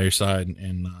there by your side.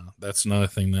 And that's another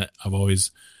thing that I've always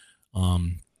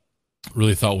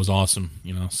really thought was awesome.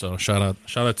 So shout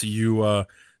out to you,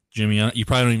 Jimmy. You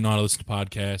probably don't even know how to listen to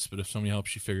podcasts, but if somebody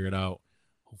helps you figure it out,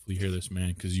 hopefully you hear this,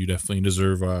 man, because you definitely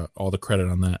deserve all the credit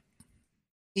on that.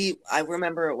 I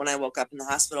remember when I woke up in the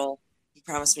hospital, he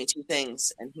promised me 2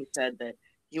 things, and he said that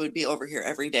he would be over here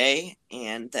every day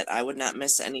and that I would not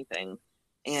miss anything.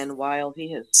 And while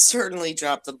he has certainly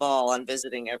dropped the ball on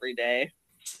visiting every day,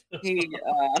 he's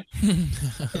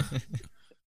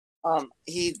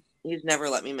never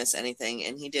let me miss anything.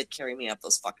 And he did carry me up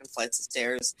those fucking flights of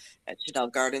stairs at Chanel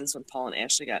Gardens when Paul and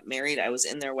Ashley got married. I was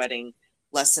in their wedding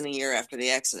less than a year after the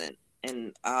accident,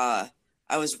 and I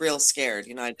was real scared.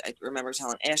 I remember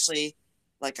telling Ashley,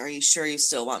 like, "Are you sure you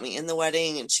still want me in the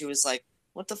wedding?" And she was like,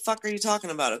 "What the fuck are you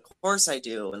talking about? Of course I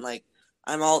do." And like,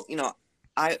 I'm all,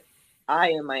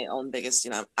 I am my own biggest,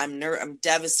 I'm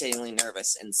devastatingly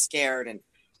nervous and scared and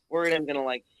worried I'm gonna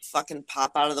like fucking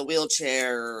pop out of the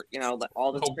wheelchair, or,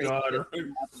 all this crazy shit.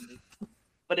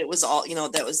 But it was all,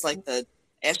 that was like the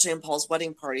Ashley and Paul's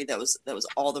wedding party. That was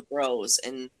all the bros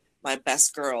and my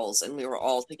best girls, and we were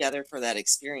all together for that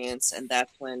experience. And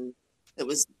that's when it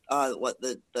was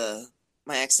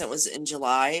my accident was in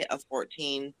July of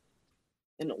 14,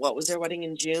 and what was their wedding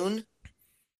in June?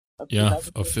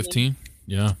 Of 15.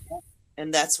 Yeah.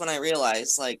 And that's when I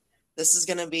realized, like, this is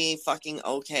gonna be fucking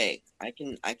okay. I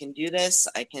can do this.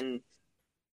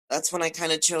 That's when I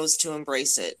kind of chose to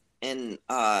embrace it. And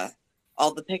all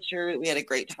the pictures, we had a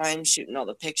great time shooting all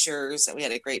the pictures, and we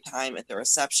had a great time at the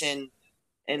reception.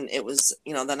 And it was,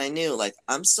 then I knew, like,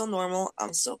 I'm still normal.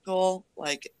 I'm still cool.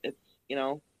 Like, it's,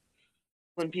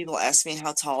 when people ask me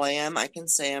how tall I am, I can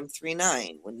say I'm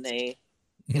 3'9". When they,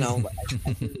 I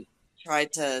can try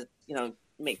to,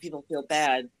 make people feel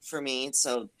bad for me,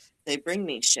 so they bring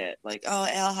me shit like, "Oh,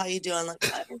 Al, how you doing?" Like,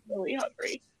 "I'm really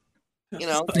hungry,"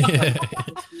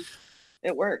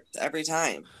 it worked every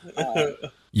time.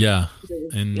 Yeah, It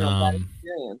was, and bad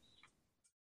experience.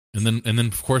 and then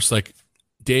of course like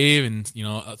Dave and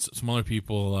some other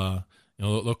people,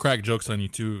 they'll crack jokes on you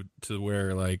too, to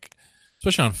where like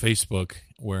especially on Facebook,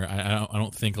 where I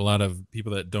don't think a lot of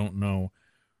people that don't know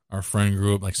our friend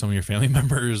group, like some of your family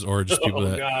members or just people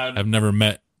that have never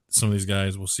met some of these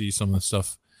guys, will see some of the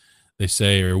stuff they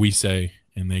say or we say,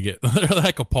 and they're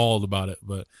like appalled about it.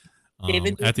 But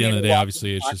at the end of the day,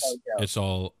 obviously, it's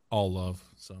all love.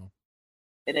 So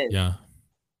it is. Yeah,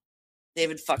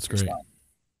 David fucked yourself.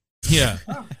 Yeah,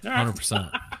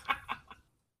 100%.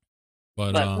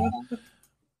 But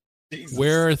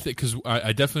where because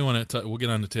I definitely want to we'll get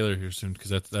on to Taylor here soon,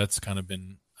 because that's kind of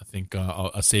been, I think,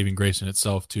 a saving grace in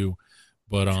itself too.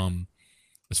 But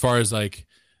as far as like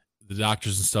the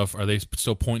doctors and stuff, are they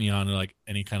still pointing you on to like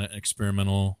any kind of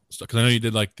experimental stuff? Because I know you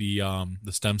did like the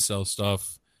stem cell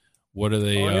stuff. What are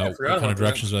they? What kind of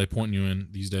directions are they pointing you in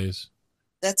these days?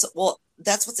 That's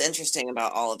what's interesting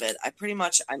about all of it. I'm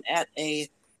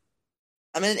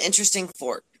at an interesting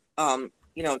fork.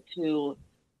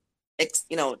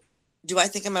 Do I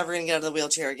think I'm ever going to get out of the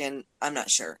wheelchair again? I'm not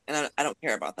sure, and I don't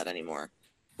care about that anymore.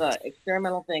 The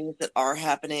experimental things that are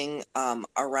happening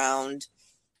around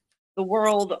the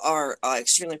world are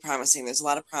extremely promising. There's a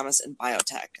lot of promise in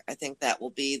biotech. I think that will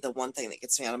be the one thing that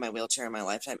gets me out of my wheelchair in my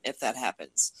lifetime, if that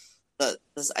happens.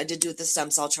 I did do the stem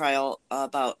cell trial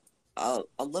about a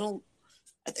little.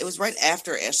 It was right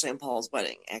after Ashley and Paul's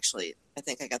wedding, actually. I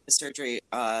think I got the surgery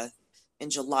in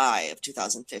July of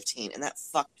 2015, and that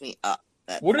fucked me up.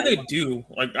 What do they do?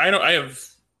 Like, I have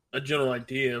a general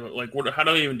idea, but like, how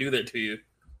do they even do that to you?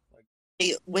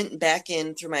 They went back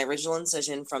in through my original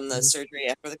incision from the surgery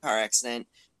after the car accident,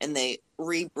 and they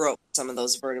re-broke some of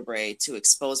those vertebrae to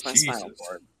expose my spinal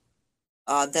cord.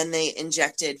 Then they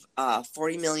injected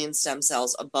 40 million stem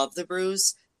cells above the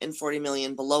bruise and 40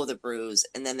 million below the bruise,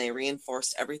 and then they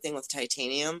reinforced everything with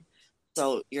titanium.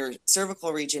 So your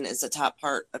cervical region is the top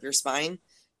part of your spine.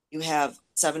 You have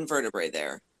 7 vertebrae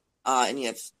there, and you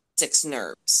have 6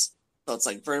 nerves. So it's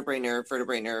like vertebrae, nerve,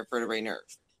 vertebrae, nerve, vertebrae,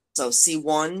 nerve. So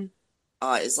C1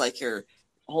 is like you're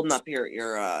holding up your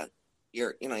head,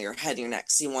 your neck.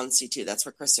 C1, C2. That's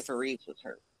where Christopher Reeves was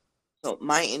hurt. So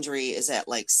my injury is at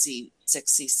like C6,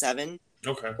 C7.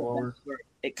 Okay. So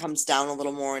it comes down a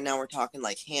little more, and now we're talking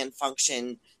like hand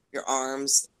function, your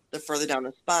arms. The further down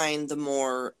the spine, the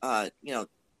more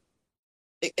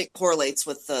it correlates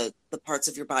with the parts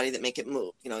of your body that make it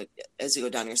move. As you go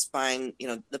down your spine,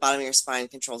 the bottom of your spine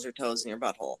controls your toes and your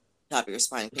butthole. Top of your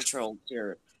spine controls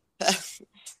your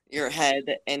your head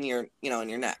and your and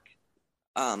your neck.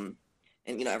 And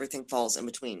everything falls in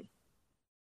between.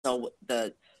 So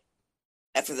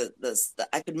after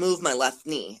I could move my left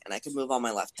knee and I could move all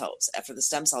my left toes. After the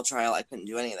stem cell trial, I couldn't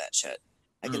do any of that shit.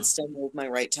 I can still move my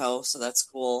right toe, so that's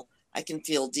cool. I can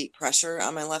feel deep pressure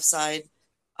on my left side,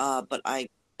 but I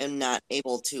am not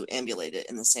able to ambulate it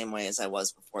in the same way as I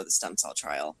was before the stem cell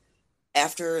trial.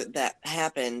 After that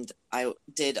happened, I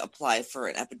did apply for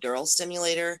an epidural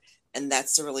stimulator, and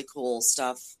that's the really cool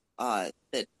stuff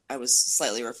that I was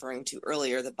slightly referring to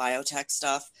earlier, the biotech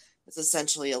stuff. It's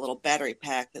essentially a little battery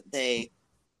pack that they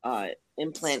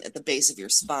implant at the base of your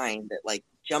spine that like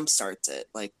jumpstarts it.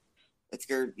 Like if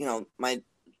you're,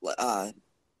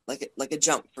 like a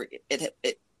jump for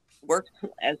it works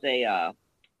as the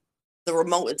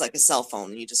remote is like a cell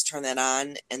phone. You just turn that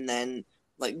on and then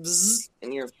like bzz,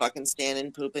 and you're fucking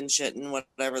standing, pooping, shitting,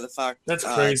 whatever the fuck. That's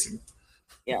crazy.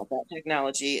 Yeah, that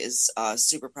technology is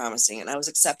super promising. And I was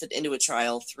accepted into a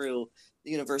trial through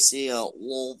the University of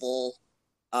Louisville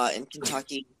in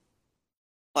Kentucky.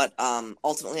 But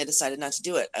ultimately I decided not to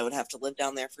do it. I would have to live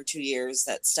down there for 2 years.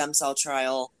 That stem cell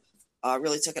trial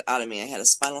really took it out of me. I had a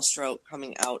spinal stroke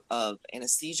coming out of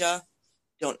anesthesia.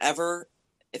 Don't ever,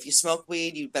 if you smoke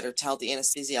weed, you better tell the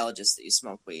anesthesiologist that you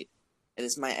smoke weed. It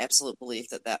is my absolute belief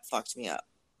that fucked me up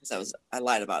because I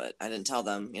lied about it. I didn't tell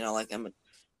them, like I'm an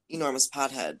enormous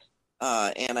pothead.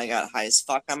 And I got high as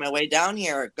fuck on my way down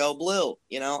here at Go Blue.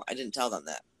 I didn't tell them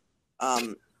that.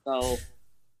 So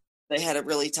they had a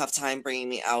really tough time bringing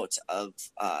me out of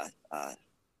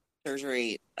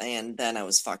surgery, and then I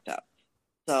was fucked up.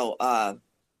 So I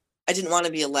didn't want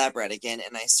to be a lab rat again,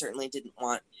 and I certainly didn't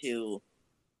want to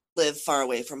live far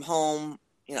away from home.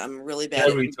 I'm really bad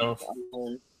at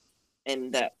home,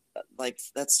 and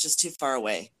that's just too far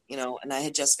away. And I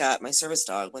had just got my service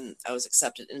dog when I was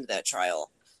accepted into that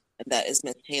trial, and that is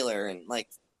Miss Taylor, and like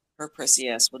her prissy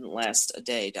ass wouldn't last a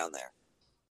day down there.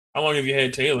 How long have you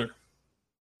had Taylor?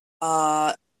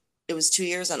 It was 2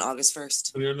 years on August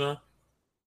 1st. 2 years now?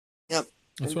 Yep.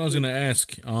 That's what I was going to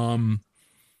ask.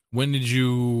 When did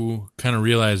you kind of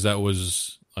realize that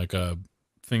was like a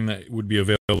thing that would be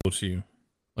available to you,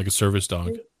 like a service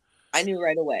dog? I knew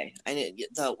right away. I knew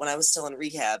when I was still in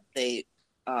rehab, they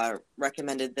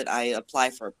recommended that I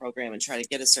apply for a program and try to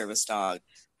get a service dog.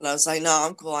 But I was like, no,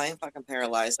 I'm cool. I ain't fucking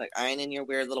paralyzed. Like, I ain't in your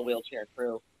weird little wheelchair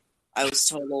crew. I was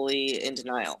totally in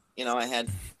denial. You know, I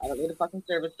don't need a fucking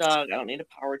service dog. I don't need a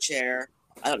power chair.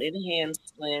 I don't need a hand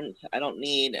splint. I don't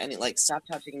need any, like, stop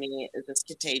touching me. Is this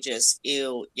contagious?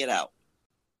 Ew, get out.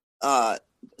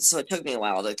 So it took me a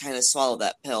while to kind of swallow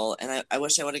that pill. And I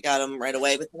wish I would have got him right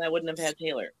away, but then I wouldn't have had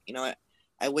Taylor. You know,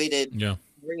 I waited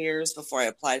 3 years before I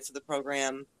applied for the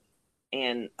program.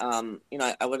 And, you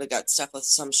know, I would have got stuck with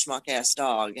some schmuck ass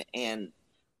dog. And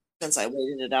since I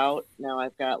waited it out, now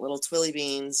I've got little Twilly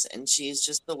Beans, and she's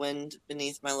just the wind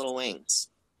beneath my little wings.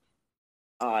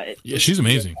 Yeah, she's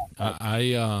amazing.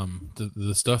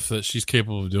 The stuff that she's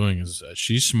capable of doing is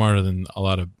she's smarter than a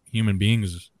lot of human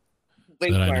beings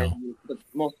way that I smarter know. than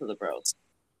most of the bros.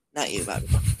 Not you, Bobby.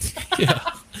 Yeah,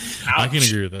 I can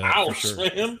agree with that for Ouch, sure.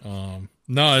 man.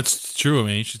 No, it's true. I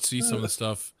mean, you should see some of the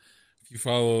stuff. If you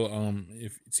follow,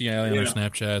 if you see Allie on her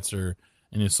Snapchats or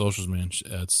any of the socials, man,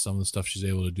 that's some of the stuff she's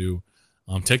able to do.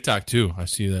 TikTok too. I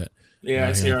see that. Yeah,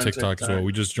 I see her on TikTok as well.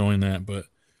 We just joined that, but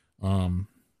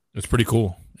it's pretty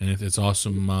cool, and it's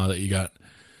awesome that you got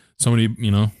somebody,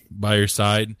 you know, by your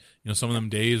side. You know, some of them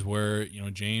days where, you know,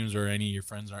 James or any of your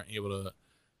friends aren't able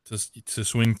to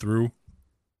swing through.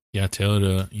 Yeah, Taylor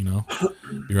to, you know,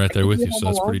 be right there with you. So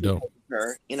that's pretty dope.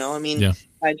 You know, I mean, Yeah.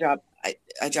 I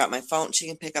drop my phone. She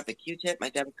can pick up a Q-tip, my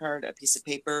debit card, a piece of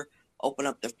paper, open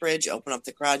up the fridge, open up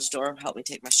the garage door, help me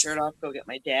take my shirt off, go get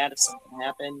my dad if something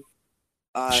happened.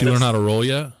 She learn how to roll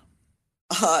yet?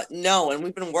 No, and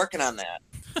we've been working on that.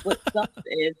 What sucks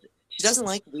is she doesn't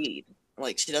like weed.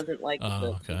 Like, she doesn't like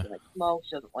like smoke.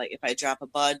 She doesn't like if I drop a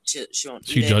bud. She won't.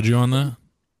 She judge you on that?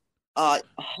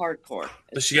 Hardcore.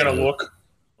 Does she got a look?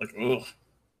 Like, ugh.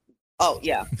 Oh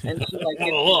yeah, and she like,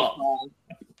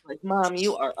 like, Mom,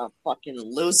 you are a fucking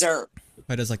loser.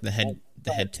 Why does like the head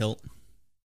tilt?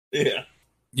 Yeah.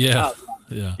 Yeah.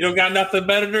 Oh, Yeah. You don't got nothing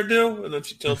better to do? And then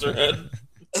she tilts her head.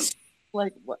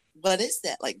 Like, what is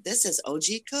that? Like, this is OG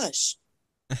Kush.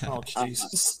 Oh,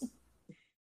 Jesus.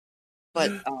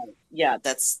 But yeah,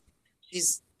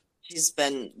 she's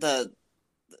been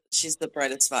she's the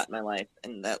brightest spot in my life,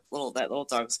 and that little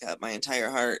dog's got my entire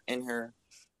heart in her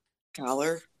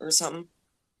collar or something.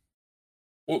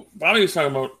 Well, Bobby was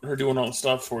talking about her doing all the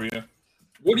stuff for you.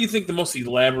 What do you think the most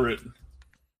elaborate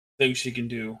thing she can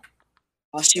do?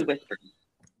 Oh, she whispers.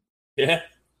 Yeah?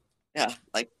 Yeah,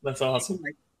 like, That's awesome.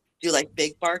 Do like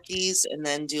big barkies and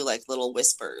then do like little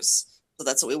whispers. So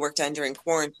that's what we worked on during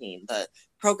quarantine. The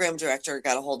program director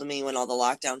got a hold of me when all the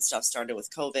lockdown stuff started with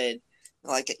COVID.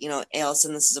 Like, you know,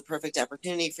 Allison, this is a perfect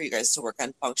opportunity for you guys to work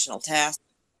on functional tasks.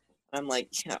 And I'm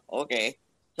like, yeah, okay.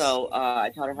 So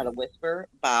I taught her how to whisper,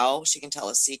 bow. She can tell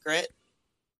a secret.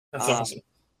 That's awesome.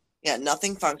 Yeah,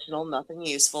 nothing functional, nothing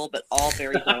useful, but all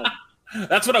very good.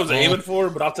 That's what I was aiming for,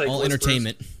 but I'll take all whispers.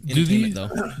 entertainment.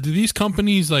 Do these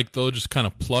companies, like, they'll just kind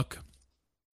of pluck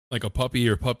like a puppy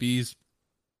or puppies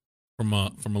from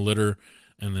a litter,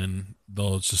 and then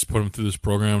they'll just put them through this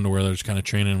program to where they're just kind of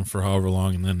training them for however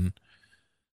long, and then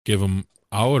give them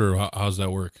out, or how's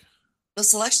that work? The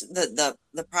selection, the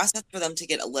process for them to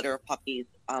get a litter of puppies,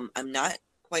 I'm not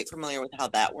quite familiar with how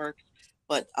that works,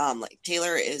 but like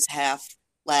Taylor is half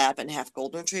lab and half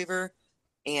golden retriever,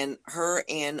 and her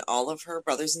and all of her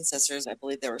brothers and sisters, I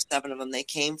believe there were 7 of them, they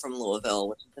came from Louisville,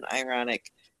 which is an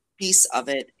ironic piece of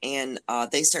it, and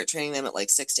they start training them at like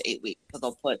 6 to 8 weeks. So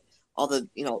they'll put all the,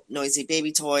 you know, noisy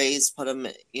baby toys, put them,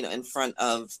 you know, in front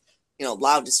of, you know,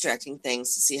 loud distracting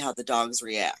things to see how the dogs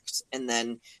react, and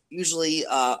then usually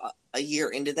a year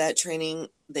into that training,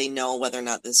 they know whether or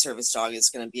not the service dog is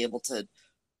going to be able to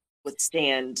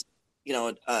withstand, you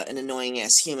know, an annoying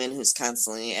ass human who's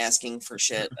constantly asking for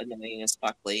shit, annoying as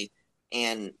Buckley,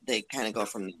 and they kind of go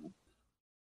from there.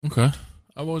 Okay,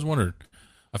 I've always wondered.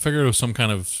 I figured it was some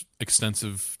kind of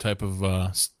extensive type of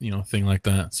you know, thing like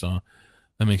that. So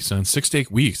that makes sense. 6 to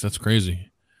 8 weeks. That's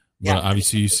crazy. But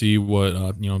obviously, you see what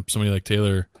you know, somebody like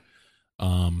Taylor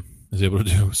is able to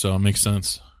do. So it makes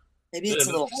sense. Maybe it's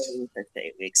a little harder than 6 to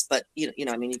 8 weeks, but you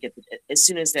know, I mean, you get as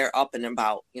soon as they're up and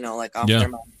about, you know, like off their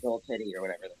mom's little titty or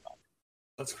whatever they're called.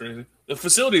 That's crazy. The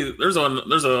facility, there's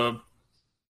a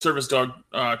service dog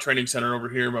training center over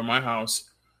here by my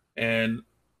house, and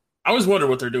I always wonder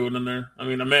what they're doing in there. I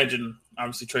mean, imagine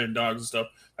obviously training dogs and stuff.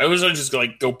 I always just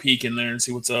like go peek in there and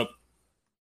see what's up.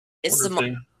 It's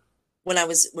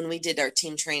when we did our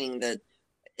team training,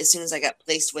 as soon as I got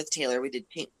placed with Taylor, we did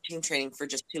team training for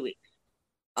just 2 weeks.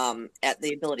 at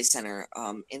the Ability Center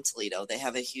in Toledo. They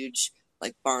have a huge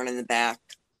like barn in the back.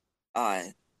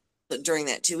 But during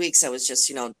that 2 weeks, I was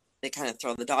just, they kind of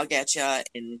throw the dog at you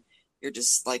and you're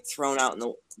just like thrown out in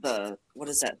the what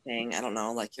is that thing? I don't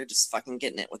know. Like you're just fucking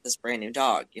getting it with this brand new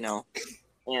dog,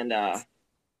 And I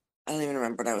don't even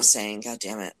remember what I was saying. God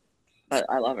damn it. But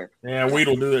I love her. Yeah, weed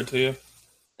will do that to you.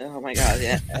 Oh my God.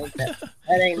 Yeah.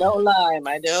 That ain't no lie,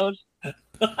 my dude.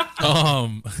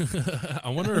 I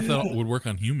wonder if that would work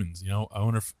on humans. I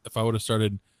wonder if I would have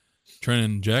started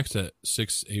training Jax at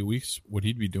 6-8 weeks, what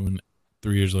he'd be doing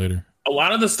 3 years later. A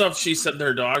lot of the stuff she said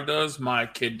their dog does, my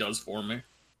kid does for me.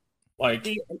 Like,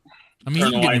 I mean,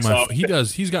 he can get me he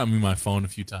does. He's gotten me my phone a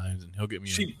few times, and he'll get me.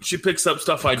 She picks up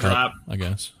stuff I drop. I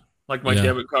guess. Like my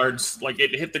debit cards, like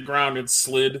it hit the ground, it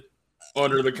slid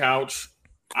under the couch.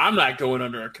 I'm not going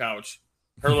under a couch.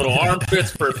 Her little arm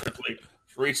fits perfectly.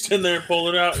 Reached in there,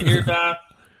 pulled it out. Here, Dad.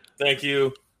 Thank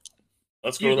you.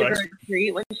 Let's go. You give her a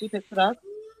treat when she picks it up?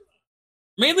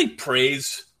 Mainly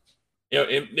praise.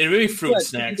 It made me fruit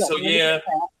snacks. So yeah,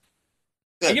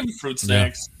 I give her fruit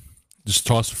snacks. Yeah. Just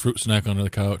toss a fruit snack under the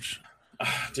couch.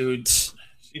 Dude,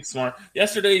 she's smart.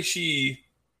 Yesterday, she's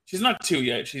not 2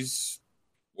 yet. She's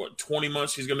 20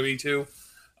 months. She's gonna be 2.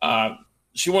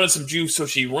 She wanted some juice, so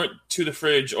she went to the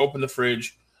fridge, opened the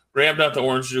fridge, grabbed out the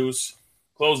orange juice,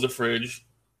 closed the fridge,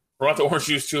 brought the orange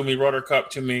juice to me, brought her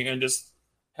cup to me, and just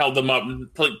held them up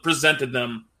and presented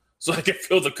them so I could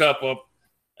fill the cup up.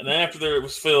 And then after it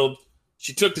was filled,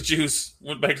 she took the juice,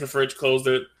 went back to the fridge, closed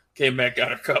it, came back,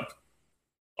 got her cup.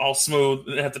 All smooth.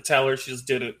 Didn't have to tell her. She just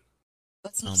did it.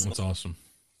 That's awesome.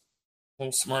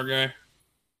 Little smart guy.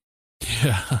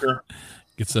 Yeah. Sure.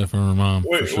 Gets that from her mom.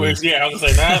 Sure. Yeah, I was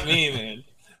like, not me, man.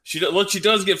 What she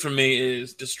does get from me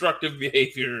is destructive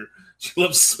behavior. She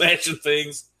loves smashing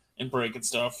things and breaking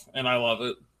stuff, and I love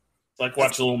it. It's like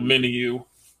watch a little mini you.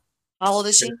 How old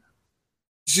is she?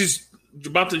 She's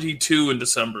about to be 2 in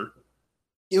December.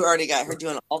 You already got her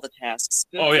doing all the tasks.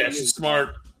 Good oh, yeah, she's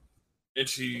smart, and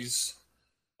she's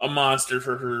a monster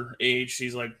for her age.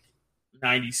 She's like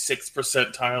 96th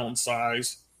percentile in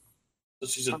size. So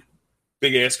she's a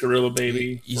big-ass gorilla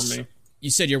baby for me. You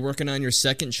said you're working on your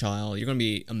second child. You're going to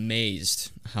be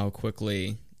amazed how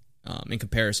quickly, in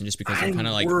comparison, just because they're kind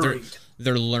of like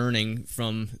they're learning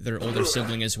from their older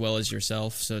sibling as well as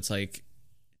yourself. So it's like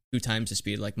 2 times the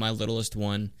speed. Like my littlest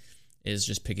one is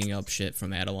just picking up shit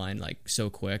from Adeline like so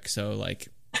quick. So like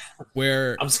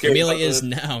where Amelia is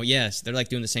now, yes, they're like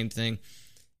doing the same thing.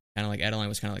 Kind of like Adeline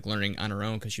was kind of like learning on her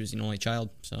own because she was an only child.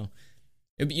 So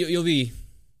you'll be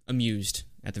amused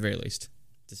at the very least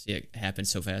to see it happen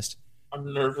so fast.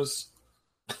 I'm nervous.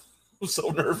 I'm so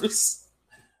nervous.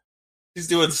 She's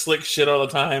doing slick shit all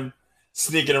the time,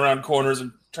 sneaking around corners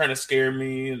and trying to scare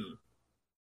me and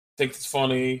think it's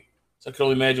funny. So I can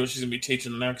only imagine what she's going to be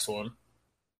teaching the next one.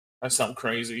 I sound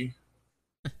crazy.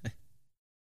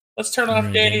 Let's turn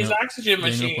off Daddy's oxygen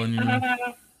machine.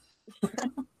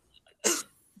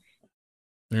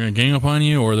 They're going to gang up on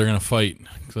you or they're going to fight.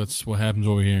 Cause that's what happens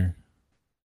over here.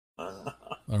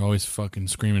 They're always fucking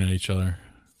screaming at each other.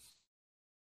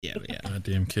 Yeah.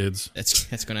 Goddamn kids.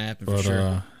 That's going to happen for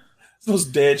sure. It's the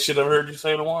most dad shit I've heard you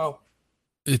say in a while.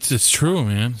 It's true,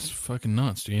 man. It's fucking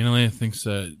nuts. Anna thinks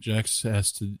that Jax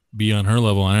has to be on her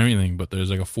level on everything, but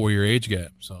there's like a 4-year age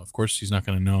gap. So, of course, she's not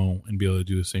going to know and be able to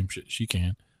do the same shit she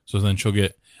can. So then she'll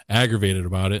get aggravated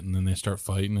about it, and then they start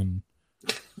fighting.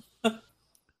 And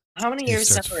how many years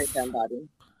separate them, Bobby?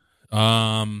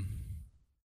 About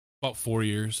 4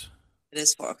 years. It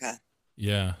is 4, okay.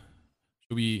 Yeah.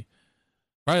 She'll be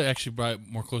probably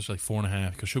more close to like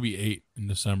 4.5 because she'll be 8 in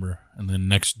December, and then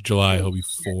next July he'll be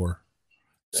 4.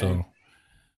 So,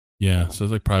 yeah, so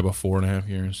it's like probably about 4.5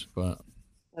 years, but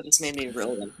that just made me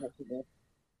really uncomfortable.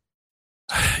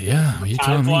 Yeah, you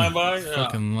time flying by. Yeah.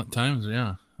 Fucking times,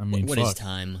 yeah. I mean, what is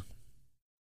time?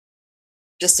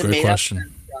 Just a great made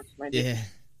question. Yeah,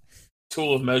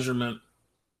 tool of measurement.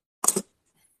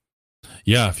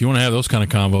 Yeah, if you want to have those kind of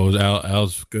combos,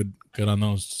 Al's good on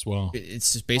those as well.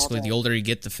 It's just basically the older you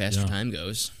get, the faster time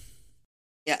goes.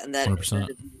 Yeah, and that 100%.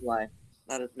 Is no lie.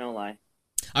 That is no lie.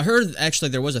 I heard, actually,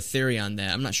 there was a theory on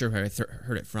that. I'm not sure where I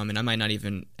heard it from, and I might not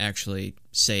even actually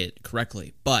say it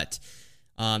correctly. But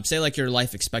say, like, your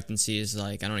life expectancy is,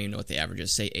 like, I don't even know what the average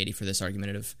is. Say 80 for this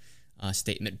argumentative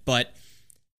statement. But,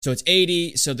 so it's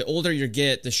 80. So the older you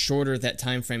get, the shorter that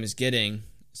time frame is getting.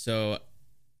 So,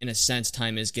 in a sense,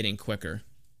 time is getting quicker.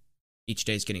 Each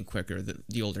day is getting quicker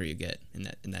the older you get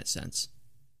in that sense.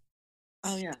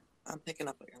 Oh, yeah. I'm picking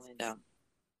up what you're laying down.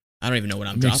 I don't even know what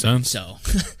I'm Makes dropping, sense. so...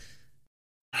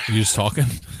 Are you just talking?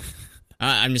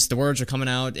 I'm just, the words are coming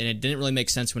out, and it didn't really make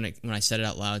sense when I said it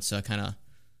out loud, so I kind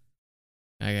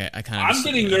I kind of. I'm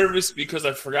getting nervous because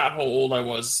I forgot how old I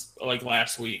was like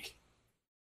last week.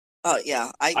 Oh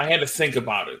yeah, I had to think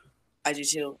about it. I do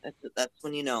too. That's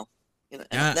when you know. And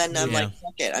Yeah, then I'm yeah. like,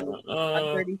 fuck it. I'm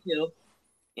 32.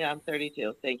 Yeah, I'm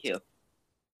 32. Thank you.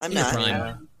 I'm In your not. prime. I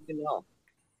don't even know.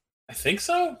 I think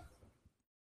so.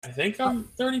 I think I'm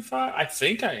 35. I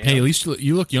think I am. Hey, at least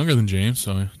you look younger than James,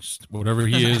 so just whatever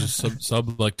he is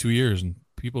sub like 2 years, and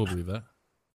people believe that.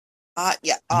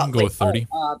 Yeah. You can go with 30.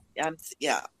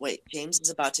 Wait, James is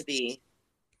about to be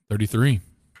 33.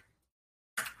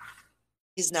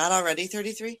 He's not already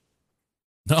 33?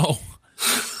 No.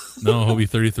 No, he'll be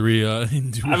 33.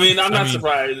 I'm not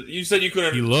surprised. You said you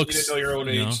couldn't. He looks. You didn't know your own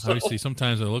age. So. Obviously,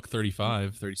 sometimes I look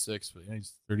 35, 36, but yeah,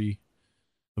 he's 30.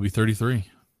 He'll be 33.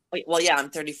 Wait, well, yeah, I'm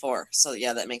 34, so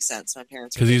yeah, that makes sense. My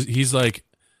parents. Because he's like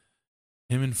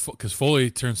him and because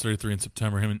Foley turns 33 in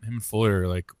September. Him and Foley are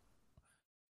like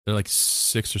they're like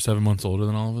 6 or 7 months older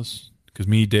than all of us. Because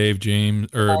Dave,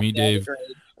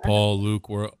 Paul, Luke,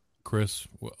 Chris,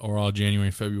 we're all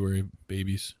January, February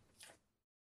babies.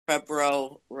 February,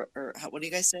 or what do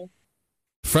you guys say?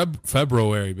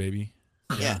 February, baby.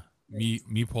 Yeah.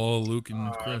 Me, Paul, Luke,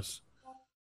 and Chris.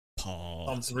 Paul.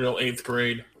 Sounds real 8th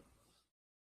grade.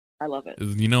 I love it.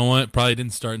 You know what? Probably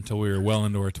didn't start until we were well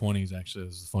into our 20s, actually.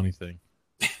 That's the funny thing.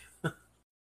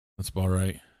 That's about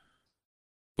right.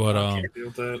 But,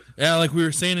 yeah, like we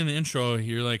were saying in the intro,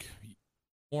 you're like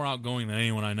more outgoing than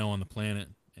anyone I know on the planet,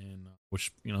 and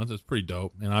which, that's pretty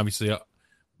dope. And obviously,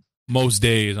 most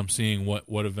days I'm seeing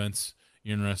what events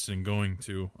you're interested in going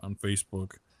to on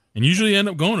Facebook, and usually end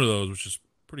up going to those, which is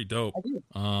pretty dope. I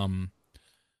do.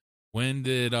 When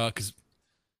did because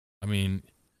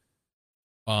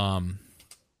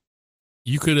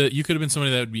you could have been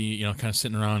somebody that would be kind of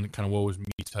sitting around kind of what was me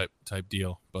type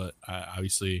deal, but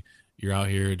obviously you're out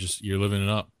here you're living it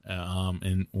up.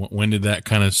 And when did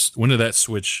that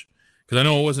switch? Because I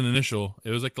know it wasn't initial.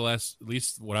 It was like at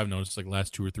least what I've noticed, like the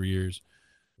last 2 or 3 years.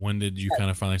 When did you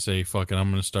kind of finally say, "Fuck it, I'm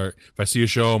going to start"? If I see a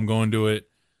show, I'm going to it.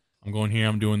 I'm going here.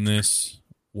 I'm doing this.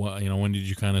 When did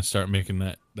you kind of start making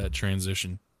that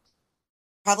transition?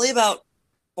 Probably about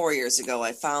 4 years ago.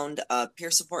 I found a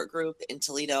peer support group in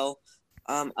Toledo.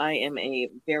 I am a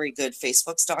very good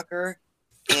Facebook stalker,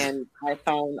 and I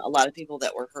found a lot of people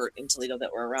that were hurt in Toledo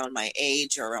that were around my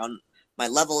age or around my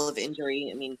level of injury.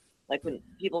 I mean, like when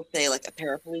people say like a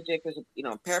paraplegic, there's a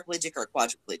paraplegic or a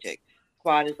quadriplegic.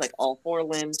 Quad is like all 4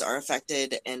 limbs are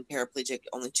affected, and paraplegic,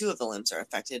 only 2 of the limbs are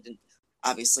affected, and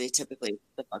obviously typically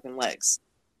the fucking legs.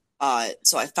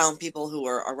 So I found people who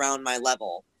were around my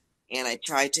level, and I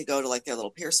tried to go to like their little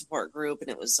peer support group,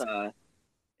 and it was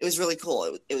really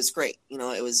cool. It was great.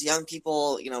 It was young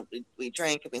people. We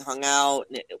drank and we hung out,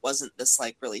 and it wasn't this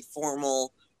like really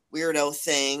formal weirdo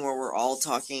thing where we're all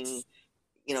talking,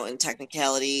 in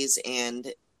technicalities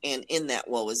and in that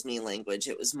woe is me language.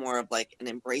 It was more of like an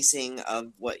embracing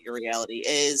of what your reality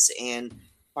is and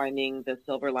finding the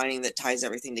silver lining that ties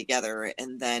everything together.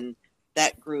 And then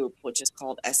that group, which is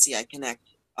called SCI Connect,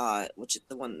 which is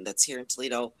the one that's here in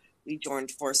Toledo, we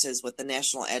joined forces with the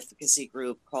national advocacy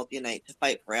group called Unite to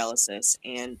Fight Paralysis,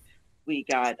 and we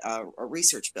got a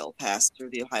research bill passed through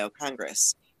the Ohio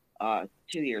Congress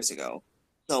 2 years ago.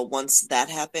 So once that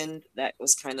happened, that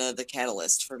was kind of the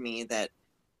catalyst for me that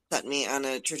set me on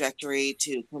a trajectory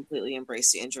to completely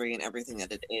embrace the injury and everything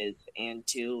that it is, and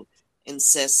to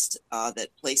insist that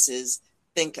places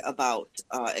think about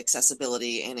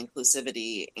accessibility and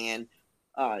inclusivity. And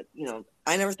I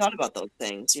never thought about those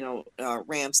things,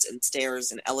 ramps and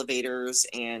stairs and elevators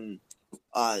and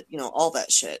all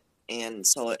that shit. And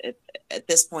so at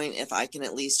this point, if I can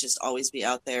at least just always be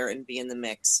out there and be in the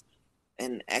mix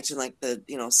and acting like the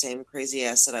same crazy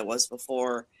ass that I was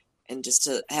before, and just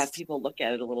to have people look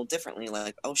at it a little differently,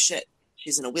 like, oh shit,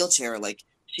 she's in a wheelchair, like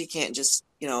she can't just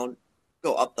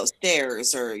go up those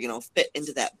stairs or fit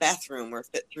into that bathroom or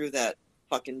fit through that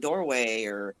fucking doorway,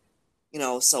 or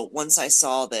so once I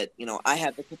saw that I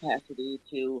had the capacity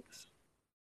to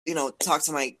talk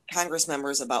to my Congress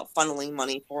members about funneling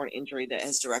money for an injury that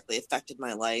has directly affected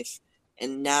my life,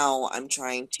 and now I'm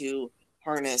trying to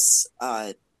harness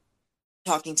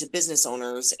talking to business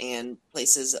owners and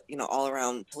places all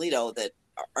around Toledo that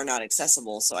are not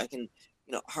accessible, so I can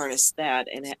harness that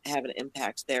and have an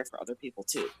impact there for other people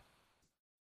too.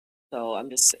 So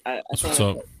I'm just that's what's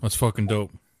up. That's fucking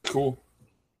dope. Cool.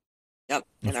 Yep.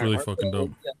 That's really fucking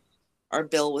dope. Our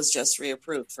bill was just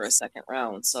reapproved for a second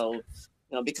round, so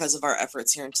because of our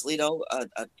efforts here in Toledo,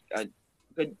 a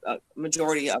good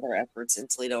majority of our efforts in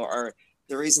Toledo are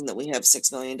the reason that we have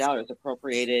 $6 million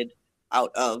appropriated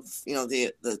out of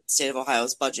the state of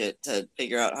Ohio's budget to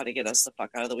figure out how to get us the fuck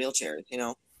out of the wheelchairs.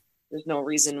 There's no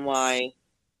reason why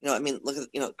I mean, look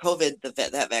at COVID.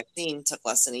 That vaccine took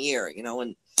less than a year.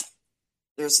 And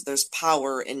there's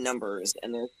power in numbers,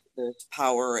 and there's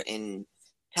power in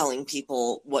telling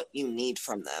people what you need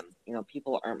from them.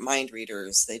 People aren't mind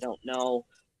readers. They don't know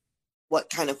what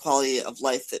kind of quality of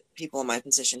life that people in my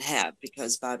position have,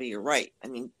 because Bobby, you're right. I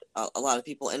mean, a lot of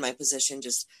people in my position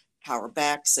just cower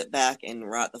back, sit back, and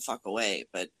rot the fuck away.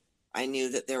 But I knew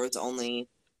that there was only,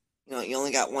 you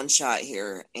only got one shot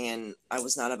here, and I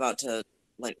was not about to,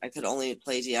 I could only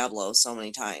play Diablo so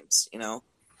many times,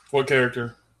 What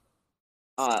character?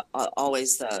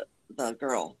 Always the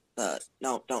girl.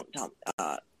 No, don't tell me.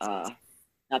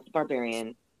 Not the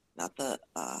barbarian, not the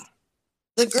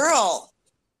girl.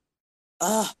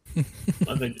 I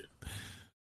think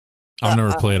I've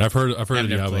never played. I've heard of never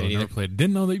Diablo. played I've never either. played.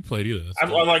 Didn't know that you played either. I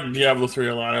like Diablo 3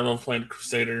 a lot. I love playing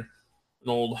Crusader, an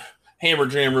old hammer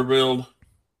jammer build.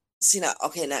 See, not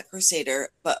Crusader,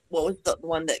 but what was the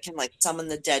one that can summon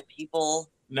the dead people?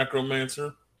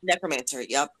 Necromancer. Necromancer.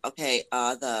 Yep. Okay.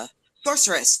 The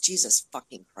sorceress. Jesus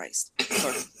fucking Christ.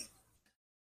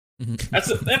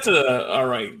 That's a all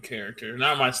right character.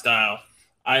 Not my style.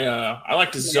 I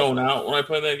like to zone out when I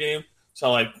play that game,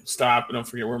 so I stop and don't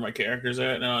forget where my character's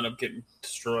at, and I end up getting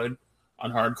destroyed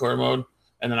on hardcore mode,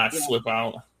 and then I flip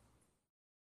out.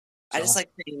 I just like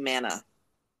getting mana.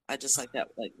 I just like that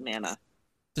mana.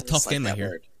 It's a tough game, I hear.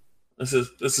 Word. This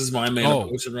is my mana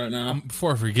potion right now.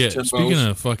 Before I forget, Timbos. speaking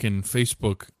of fucking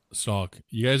Facebook stalk,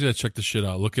 you guys gotta check this shit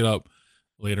out. Look it up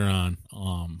later on.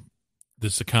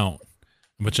 This account,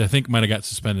 which I think might have got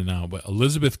suspended now, but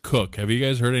Elizabeth Cook. Have you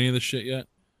guys heard any of this shit yet?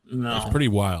 No. It's pretty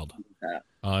wild.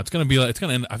 It's gonna be I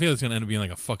feel it's gonna end up being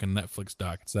like a fucking Netflix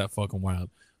doc. It's that fucking wild.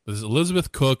 But this is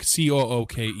Elizabeth Cook, Cooke. She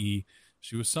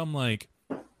was some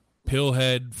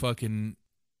pillhead fucking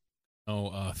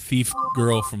thief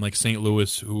girl from St.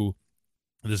 Louis, who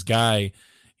this guy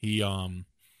he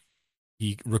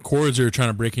records her trying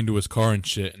to break into his car and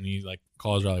shit, and he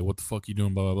calls her what the fuck you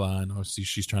doing, blah blah blah, and obviously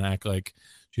she's trying to act like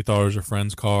she thought it was her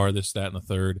friend's car, this, that, and the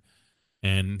third.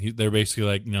 And they're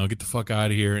basically get the fuck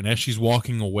out of here. And as she's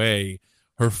walking away,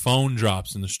 her phone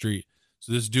drops in the street.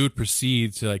 So this dude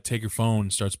proceeds to take her phone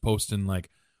and starts posting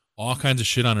all kinds of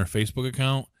shit on her Facebook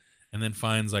account, and then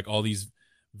finds all these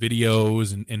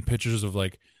videos and pictures of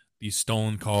these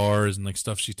stolen cars and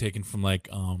stuff she's taken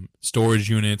from storage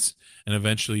units, and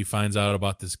eventually finds out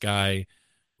about this guy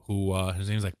who his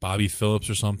name's Bobby Phillips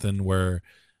or something, where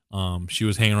she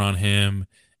was hanging around him.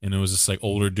 And it was this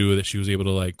older dude that she was able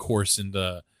to coerce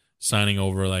into signing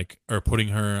over or putting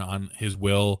her on his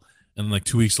will. And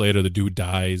 2 weeks later, the dude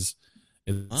dies.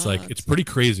 It's it's pretty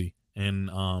crazy.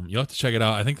 And you'll have to check it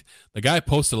out. I think the guy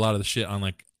posted a lot of the shit on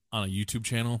on a YouTube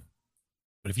channel.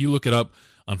 But if you look it up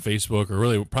on Facebook, or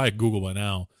really probably Google by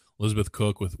now, Elizabeth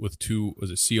Cook with two,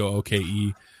 was it Cooke?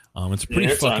 It's a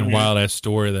pretty fucking wild ass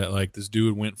story that this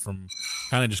dude went from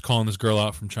kind of just calling this girl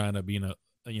out from trying to being a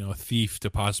thief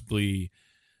to possibly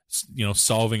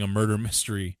solving a murder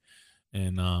mystery.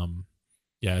 And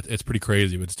it's pretty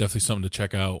crazy, but it's definitely something to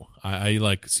check out.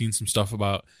 I seen some stuff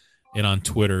about it on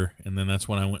Twitter, and then that's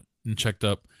when I went and checked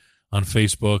up on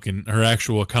Facebook, and her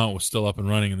actual account was still up and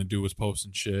running, and the dude was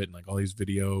posting shit and all these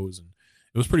videos, and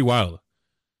it was pretty wild.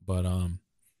 But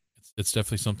it's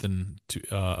definitely something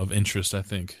of interest, I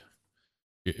think.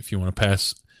 If you want to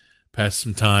pass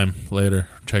some time later,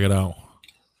 check it out.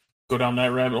 Go down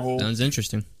that rabbit hole. Sounds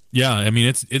interesting. Yeah, I mean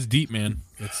it's deep, man.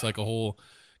 It's a whole,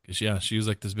 cause she was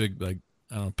this big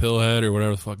I don't know, pillhead or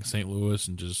whatever the fuck in St. Louis,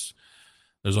 and just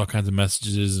there's all kinds of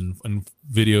messages and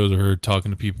videos of her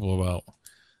talking to people about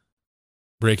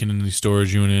breaking into these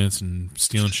storage units and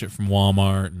stealing shit from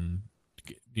Walmart and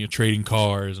trading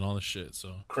cars and all this shit.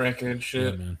 So crackhead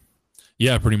shit, yeah, man.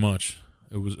 Yeah, pretty much.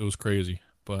 It was crazy,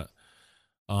 but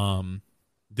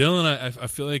Dylan, I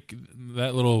feel like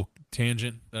that little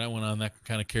tangent that I went on that can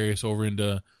kind of carry us over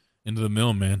into the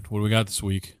mill, man. What do we got this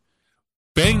week?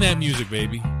 Bang that music,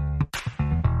 baby.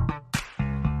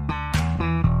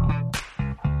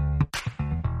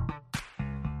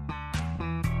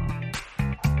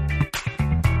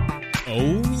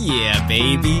 Oh yeah,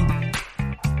 baby.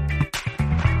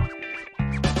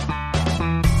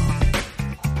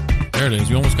 There it is.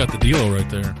 You almost got the deal right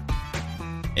there.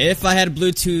 If I had a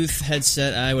Bluetooth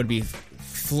headset, I would be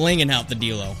flinging out the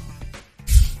Dilo.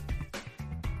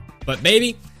 But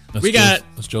baby,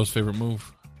 that's Joe's favorite move.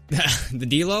 The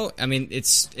Dilo. I mean,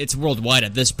 it's worldwide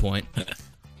at this point.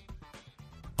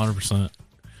 100%.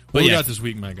 What you got this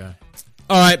week, my guy?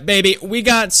 All right, baby, we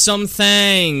got some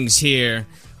things here.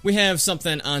 We have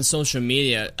something on social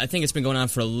media. I think it's been going on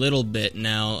for a little bit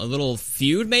now. A little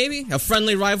feud, maybe? A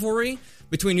friendly rivalry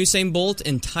between Usain Bolt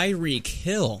and Tyreek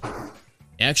Hill.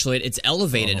 Actually, it's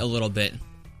elevated a little bit.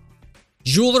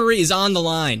 Jewelry is on the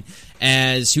line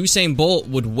as Usain Bolt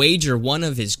would wager one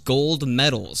of his gold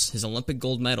medals, his Olympic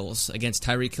gold medals, against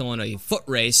Tyreek Hill in a foot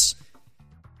race.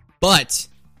 But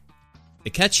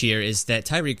the catch here is that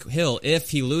Tyreek Hill,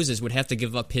 if he loses, would have to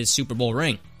give up his Super Bowl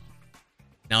ring.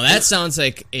 Now that sounds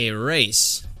like a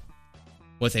race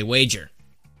with a wager.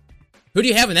 Who do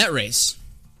you have in that race?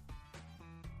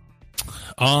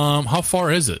 How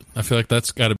far is it? I feel like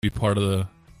that's got to be part of the.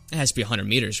 It has to be 100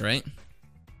 meters, right?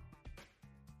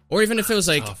 Or even if it was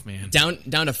like tough, man.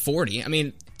 down to 40. I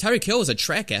mean, Tyreek Hill was a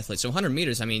track athlete, so 100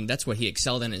 meters, I mean, that's what he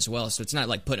excelled in as well. So it's not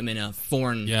like putting him in a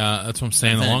foreign. Yeah, that's what I'm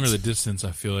saying. event. The longer the distance,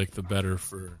 I feel like the better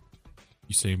for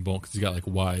Usain Bolt because he's got like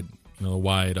wide,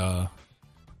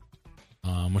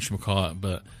 whatchamacallit,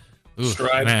 but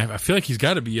Stride. man, I feel like he's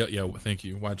got to be thank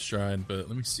you, wide stride. But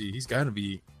let me see, he's got to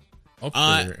be up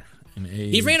there in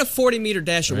age. He ran a 40-meter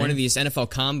dash at one Right. of these NFL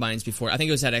combines before. I think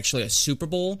it was at actually a Super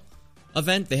Bowl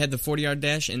event. They had the 40-yard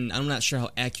dash, and I'm not sure how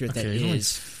accurate that he's only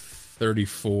is.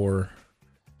 34.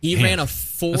 He Damn, ran a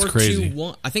that's crazy.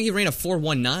 4.21. I think he ran a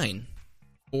 4.19.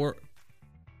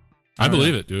 I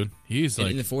believe it, dude. He's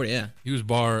like in the 40, yeah. he was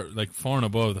far and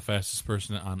above the fastest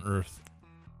person on Earth.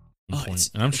 at one point. It's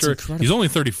And I'm sure incredible. he's only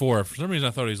 34. For some reason,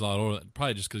 I thought he was a lot older.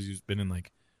 Probably just because he's been in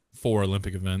like 4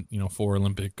 Olympic,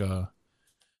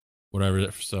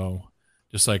 whatever. So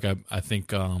just like I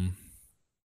think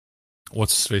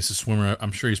what's his face, a swimmer.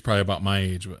 I'm sure he's probably about my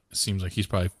age, but it seems like he's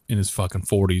probably in his fucking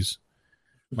 40s.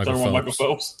 Michael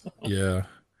Phelps. Yeah.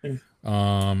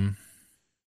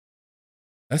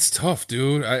 That's tough,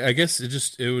 dude. I guess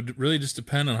it would really just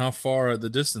depend on how far the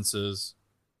distance is.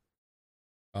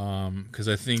 Because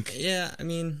I think Yeah, I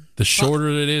mean, the shorter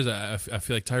it is, I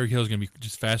feel like Tyreek Hill is going to be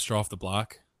just faster off the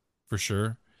block for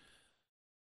sure.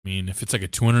 I mean, if it's like a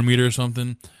 200 meter or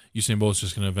something, Usain Bolt's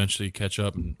just going to eventually catch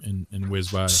up and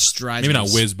whiz by. strides. Maybe not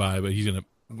whiz by, but he's going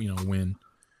to win.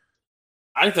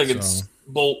 I think it's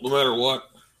Bolt no matter what.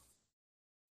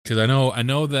 Because I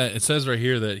know that it says right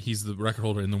here that he's the record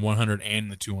holder in the 100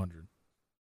 and the 200.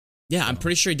 Yeah, I'm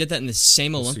pretty sure he did that in the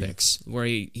same We'll see. Olympics, where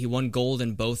he won gold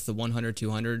in both the 100,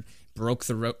 200, broke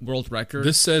the world record.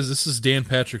 This is Dan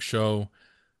Patrick's show.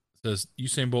 It says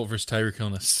Usain Bolt versus Tyreek Hill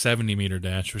in a 70 meter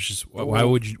dash, which is why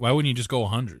wouldn't you just go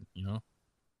 100? You know,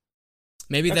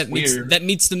 Maybe That's weird. that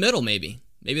meets the middle. Maybe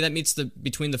that meets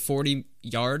between the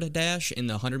 40-yard dash and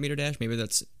the 100-meter dash. Maybe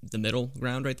that's the middle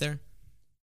ground right there.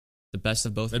 The best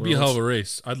of both that'd worlds. be a hell of a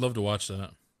race. I'd love to watch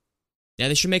that. Yeah,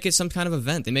 they should make it some kind of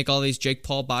event. They make all these Jake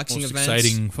Paul boxing Most events.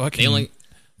 exciting fucking They only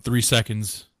 3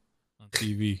 seconds on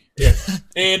TV. Yeah.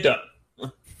 And done.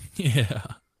 Yeah.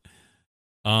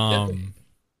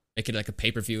 make it like a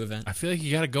pay-per-view event. I feel like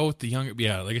you got to go with the younger.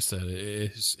 Yeah, like I said,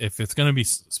 if it's gonna be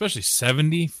especially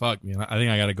 70, fuck man, I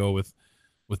think I got to go with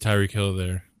Tyreek Hill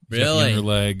there. He's got Really? younger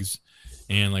legs,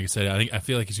 and like I said, I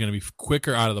feel like he's gonna be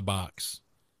quicker out of the box.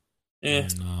 Yeah.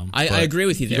 And, I but agree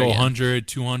with you if you there. go Yeah. 100,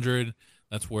 200,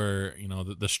 that's where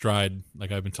the stride,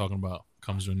 like I've been talking about,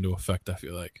 comes into effect. I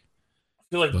feel like I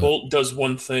feel like But- Bolt does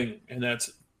one thing, and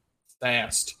that's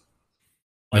fast.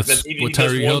 Like that's he what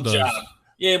does Tyreek Hill one does. job.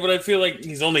 Yeah, but I feel like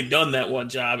he's only done that one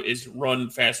job is run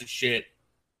fast as shit.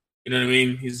 You know what I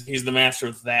mean? He's the master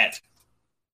of that.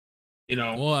 You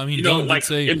know, Well, I mean, you know, Dylan like did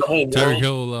say in the whole Tyreek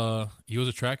world, Hill, he was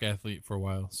a track athlete for a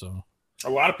while, so a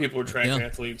lot of people are track Yeah.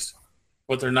 athletes,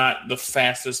 but they're not the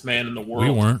fastest man in the world. we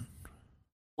weren't.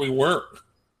 We weren't.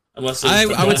 Unless I it's the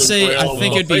would Golden say I Trail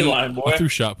think of it'd be- Line, boy. I threw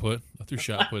shot put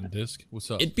and disc. What's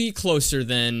up? It'd be closer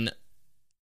than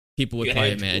people would Yeah,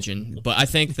 probably it- imagine. But I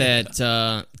think that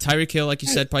Tyreek Hill, like you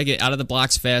said, probably get out of the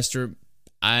blocks faster.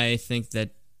 I think that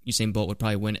Usain Bolt would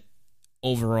probably win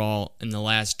overall in the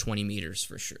last 20 meters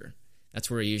for sure. That's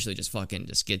where he usually just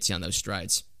gets you on those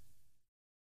strides.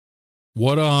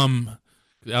 What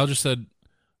Al just said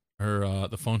her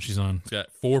the phone she's on got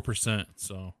 4%,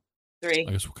 so 3.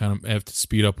 I guess we'll kind of have to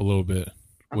speed up a little bit.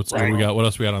 What we got? What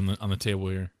else we got on the table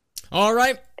here? All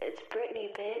right. It's Britney,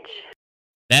 bitch.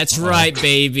 That's right,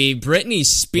 baby. Britney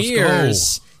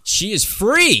Spears. She is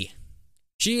free.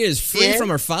 She is free Yeah. from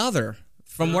her father.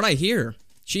 From what I hear,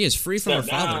 she is free from her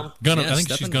Step father. down. I think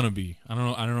she's stepping- gonna be. I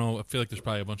don't know. I feel like there's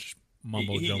probably a bunch of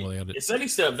mumbo jumbo they had to It said he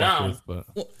stepped fuck down. with, but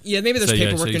Well, yeah, maybe there's Say, yeah,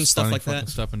 paperwork say and he's stuff finally like fucking that.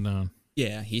 Stepping down.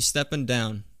 Yeah, he's stepping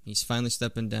down. He's finally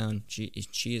stepping down. She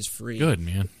is free. Good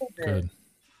man. Good.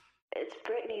 It's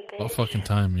Britney, bitch. About fucking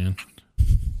time, man.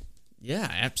 Yeah,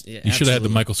 absolutely. You should have had the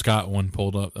Michael Scott one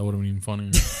pulled up. That would have been even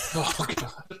funnier. Oh,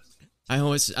 God. I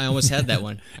almost had that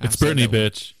one. I It's almost had Britney, that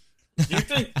one. bitch. Do you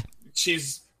think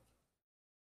she's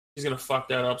gonna fuck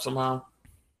that up somehow?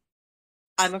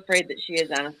 I'm afraid that she is,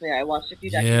 honestly. I watched a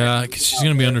few documentaries. Yeah, because she's about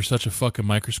gonna be her. under such a fucking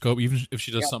microscope. Even if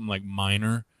she does Yep. something like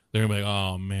minor, they're gonna be like,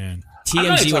 "Oh man." I'm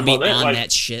not TMZ even would be talking about on that, like-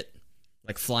 that shit,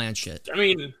 like fly on shit. I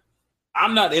mean,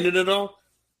 I'm not in it at all,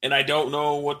 and I don't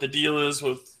know what the deal is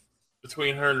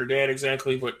between her and her dad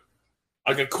exactly. But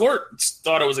like, a court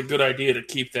thought it was a good idea to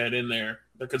keep that in there,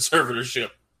 the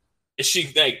conservatorship. Is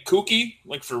she like kooky,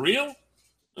 like for real?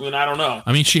 I mean, I don't know.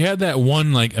 I mean, she had that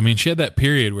one, like, I mean, she had that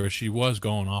period where she was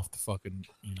going off the fucking,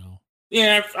 you know,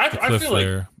 Yeah, the I cliff feel like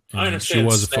there. I And understand she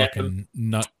was a snapping.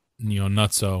 fucking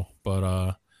nutso. But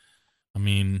I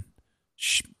mean,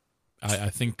 I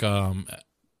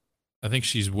think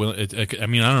she's willing. I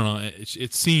mean, I don't know.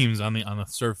 It seems on the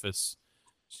surface,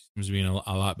 she seems to be in a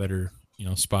lot better, you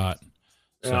know, spot.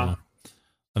 So Yeah.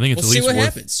 I think it's We'll at see least what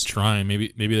worth happens. trying.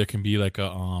 Maybe there can be like a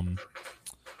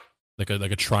like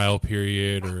a trial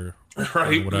period or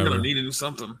Right, we're whatever. gonna need to do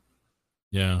something.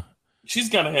 Yeah. She's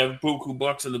gotta have buku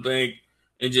bucks in the bank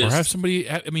and Or have just somebody.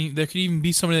 I mean, there could even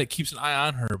be somebody that keeps an eye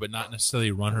on her, but not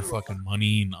necessarily run her fucking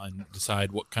money and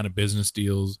decide what kind of business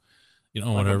deals, you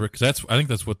know, whatever. Because I think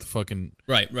that's what the fucking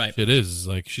Right. shit is.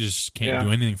 Like, she just can't Yeah.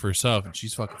 do anything for herself, and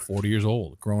she's fucking 40 years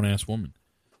old, grown ass woman.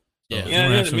 So Yeah. if you Yeah,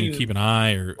 want to have I somebody mean- to keep an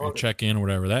eye or check in or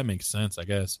whatever, that makes sense, I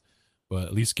guess. But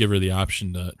at least give her the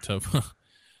option to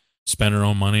spend her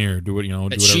own money or do what, you know,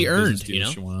 do That whatever she business earned, you deals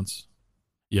know? she wants.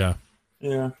 Yeah.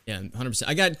 yeah. Yeah, 100%.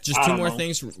 I got just I two don't more know.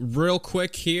 things real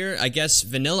quick here. I guess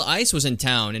Vanilla Ice was in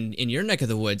town in your neck of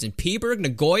the woods. In Peaburg,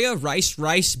 Nagoya,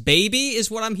 Rice Baby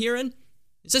is what I'm hearing.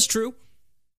 Is this true?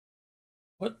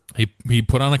 He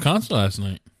put on a concert last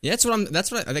night. Yeah,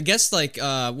 that's what I guess, like,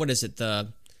 what is it?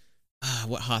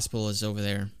 What hospital is over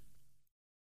there?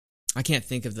 I can't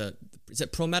think of is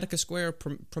it ProMedica Square,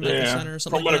 ProMedica Yeah. Center or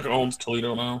something ProMedica like that? owns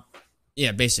Toledo now.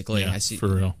 Yeah, basically. Yeah, I see.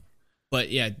 for real. But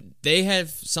yeah, they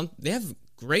have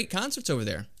great concerts over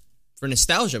there for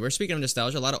nostalgia. We're speaking of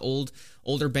nostalgia. A lot of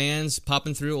older bands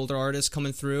popping through, older artists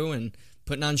coming through and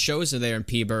putting on shows there in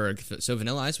Peaburg. So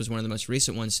Vanilla Ice was one of the most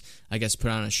recent ones, I guess,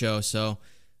 put on a show. So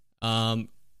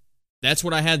that's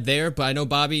what I had there. But I know,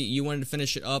 Bobby, you wanted to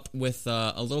finish it up with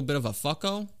a little bit of a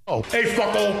fucko. Oh, hey,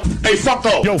 fucko. Hey,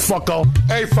 fucko. Yo, fucko.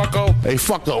 Hey, fucko. Hey,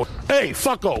 fucko. Hey,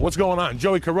 fucko. What's going on?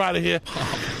 Joey Karada here.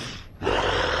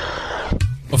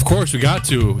 Of course, we got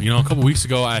to. You know, a couple weeks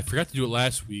ago, I forgot to do it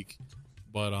last week,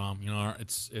 but you know,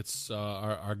 it's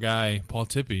our guy Paul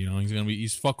Tippy. You know,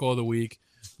 he's fuck all the week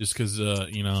just because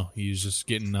you know, he's just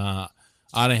getting out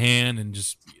of hand and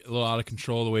just a little out of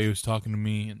control the way he was talking to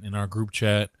me in our group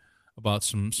chat about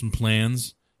some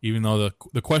plans, even though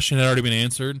the question had already been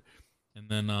answered, and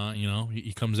then you know,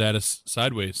 he comes at us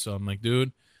sideways. So I'm like,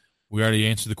 dude, we already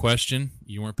answered the question.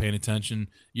 You weren't paying attention.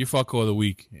 You're fuck all the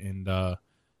week, and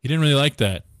he didn't really like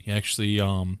that. He actually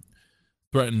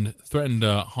threatened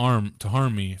to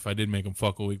harm me if I did make him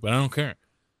fuck a week, but I don't care.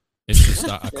 It's just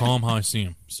I call him how I see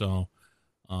him. So,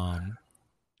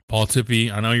 Paul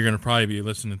Tippy, I know you're gonna probably be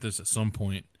listening to this at some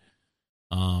point.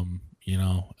 You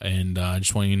know, and I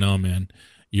just want you to know, man,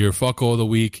 you're fuck all the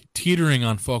week, teetering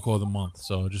on fuck all the month.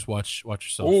 So just watch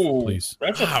yourself, Ooh, please.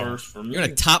 that's a Wow. first for me. You're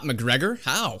gonna top McGregor?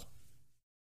 How?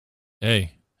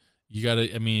 Hey, you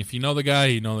gotta. I mean, if you know the guy,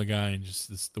 you know the guy, and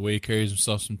just the way he carries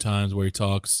himself sometimes, where he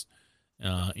talks.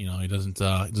 You know, he doesn't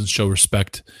show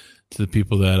respect to the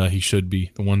people that he should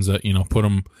be, the ones that, you know, put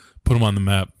him on the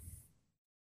map.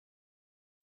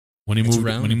 When he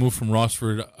moved from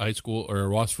Rossford High School or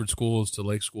Rossford schools to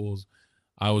Lake schools,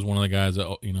 I was one of the guys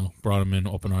that, you know, brought him in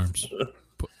open arms.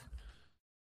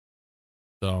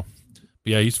 So,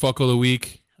 but yeah, he's fuck of the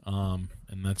week, and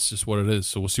that's just what it is.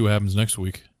 So we'll see what happens next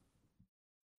week.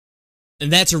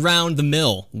 And that's Around the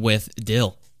Mill with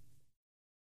Dill.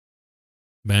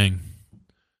 Bang.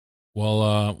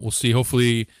 Well, we'll see.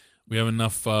 Hopefully, we have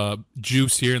enough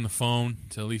juice here in the phone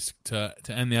to at least to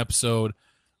end the episode.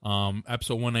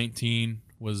 Episode 119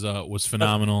 was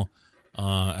phenomenal.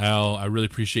 Al, I really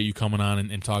appreciate you coming on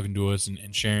and talking to us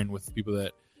and sharing with people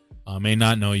that may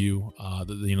not know you,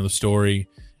 the story.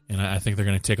 And I think they're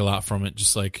going to take a lot from it,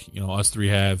 just like, you know, us three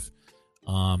have.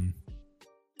 And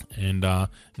there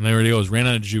it goes. Ran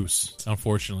out of juice,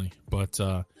 unfortunately, but it's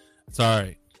all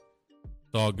right.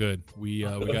 It's all good. We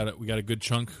got a good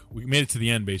chunk. We made it to the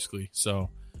end, basically. So,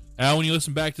 Al, when you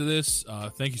listen back to this,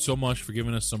 thank you so much for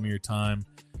giving us some of your time,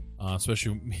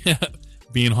 especially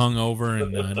being hungover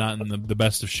and not in the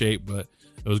best of shape. But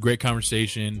it was a great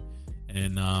conversation,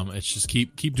 and it's just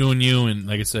keep doing you. And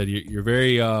like I said, you're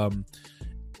very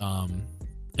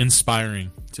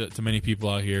inspiring to many people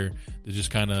out here to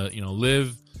just kind of, you know,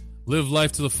 live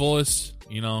life to the fullest.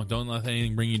 You know, don't let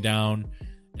anything bring you down.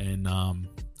 And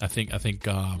I think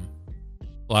a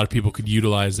lot of people could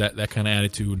utilize that kind of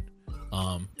attitude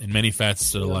in many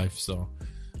facets of life. So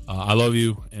I love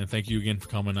you, and thank you again for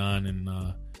coming on, and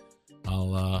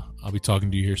I'll be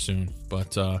talking to you here soon.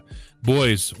 But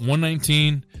boys,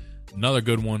 119, another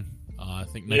good one. I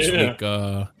think next week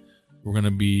we're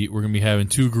gonna be having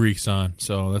 2 Greeks on,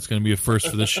 so that's gonna be a first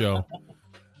for this show.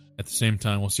 At the same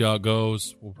time, we'll see how it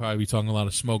goes. We'll probably be talking a lot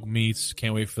of smoked meats.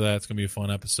 Can't wait for that. It's gonna be a fun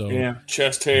episode. Yeah,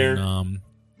 chest hair. And,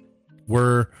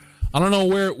 I don't know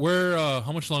where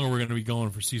how much longer we're gonna be going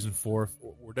for season 4.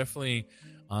 We're definitely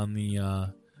on the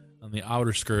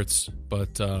outer skirts,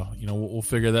 but we'll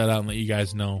figure that out and let you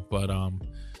guys know. But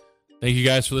thank you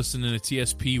guys for listening to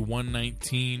TSP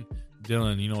 119.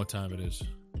 Dylan, you know what time it is.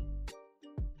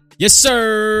 Yes,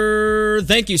 sir.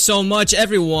 Thank you so much,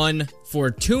 everyone,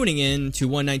 for tuning in to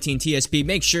 119 TSP.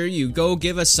 Make sure you go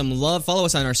give us some love. Follow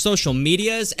us on our social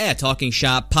medias at Talking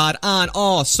Shop Pod on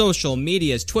all social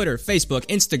medias, Twitter, Facebook,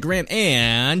 Instagram,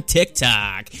 and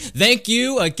TikTok. Thank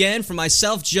you again for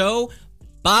myself, Joe,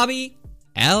 Bobby,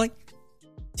 Alec.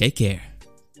 Take care.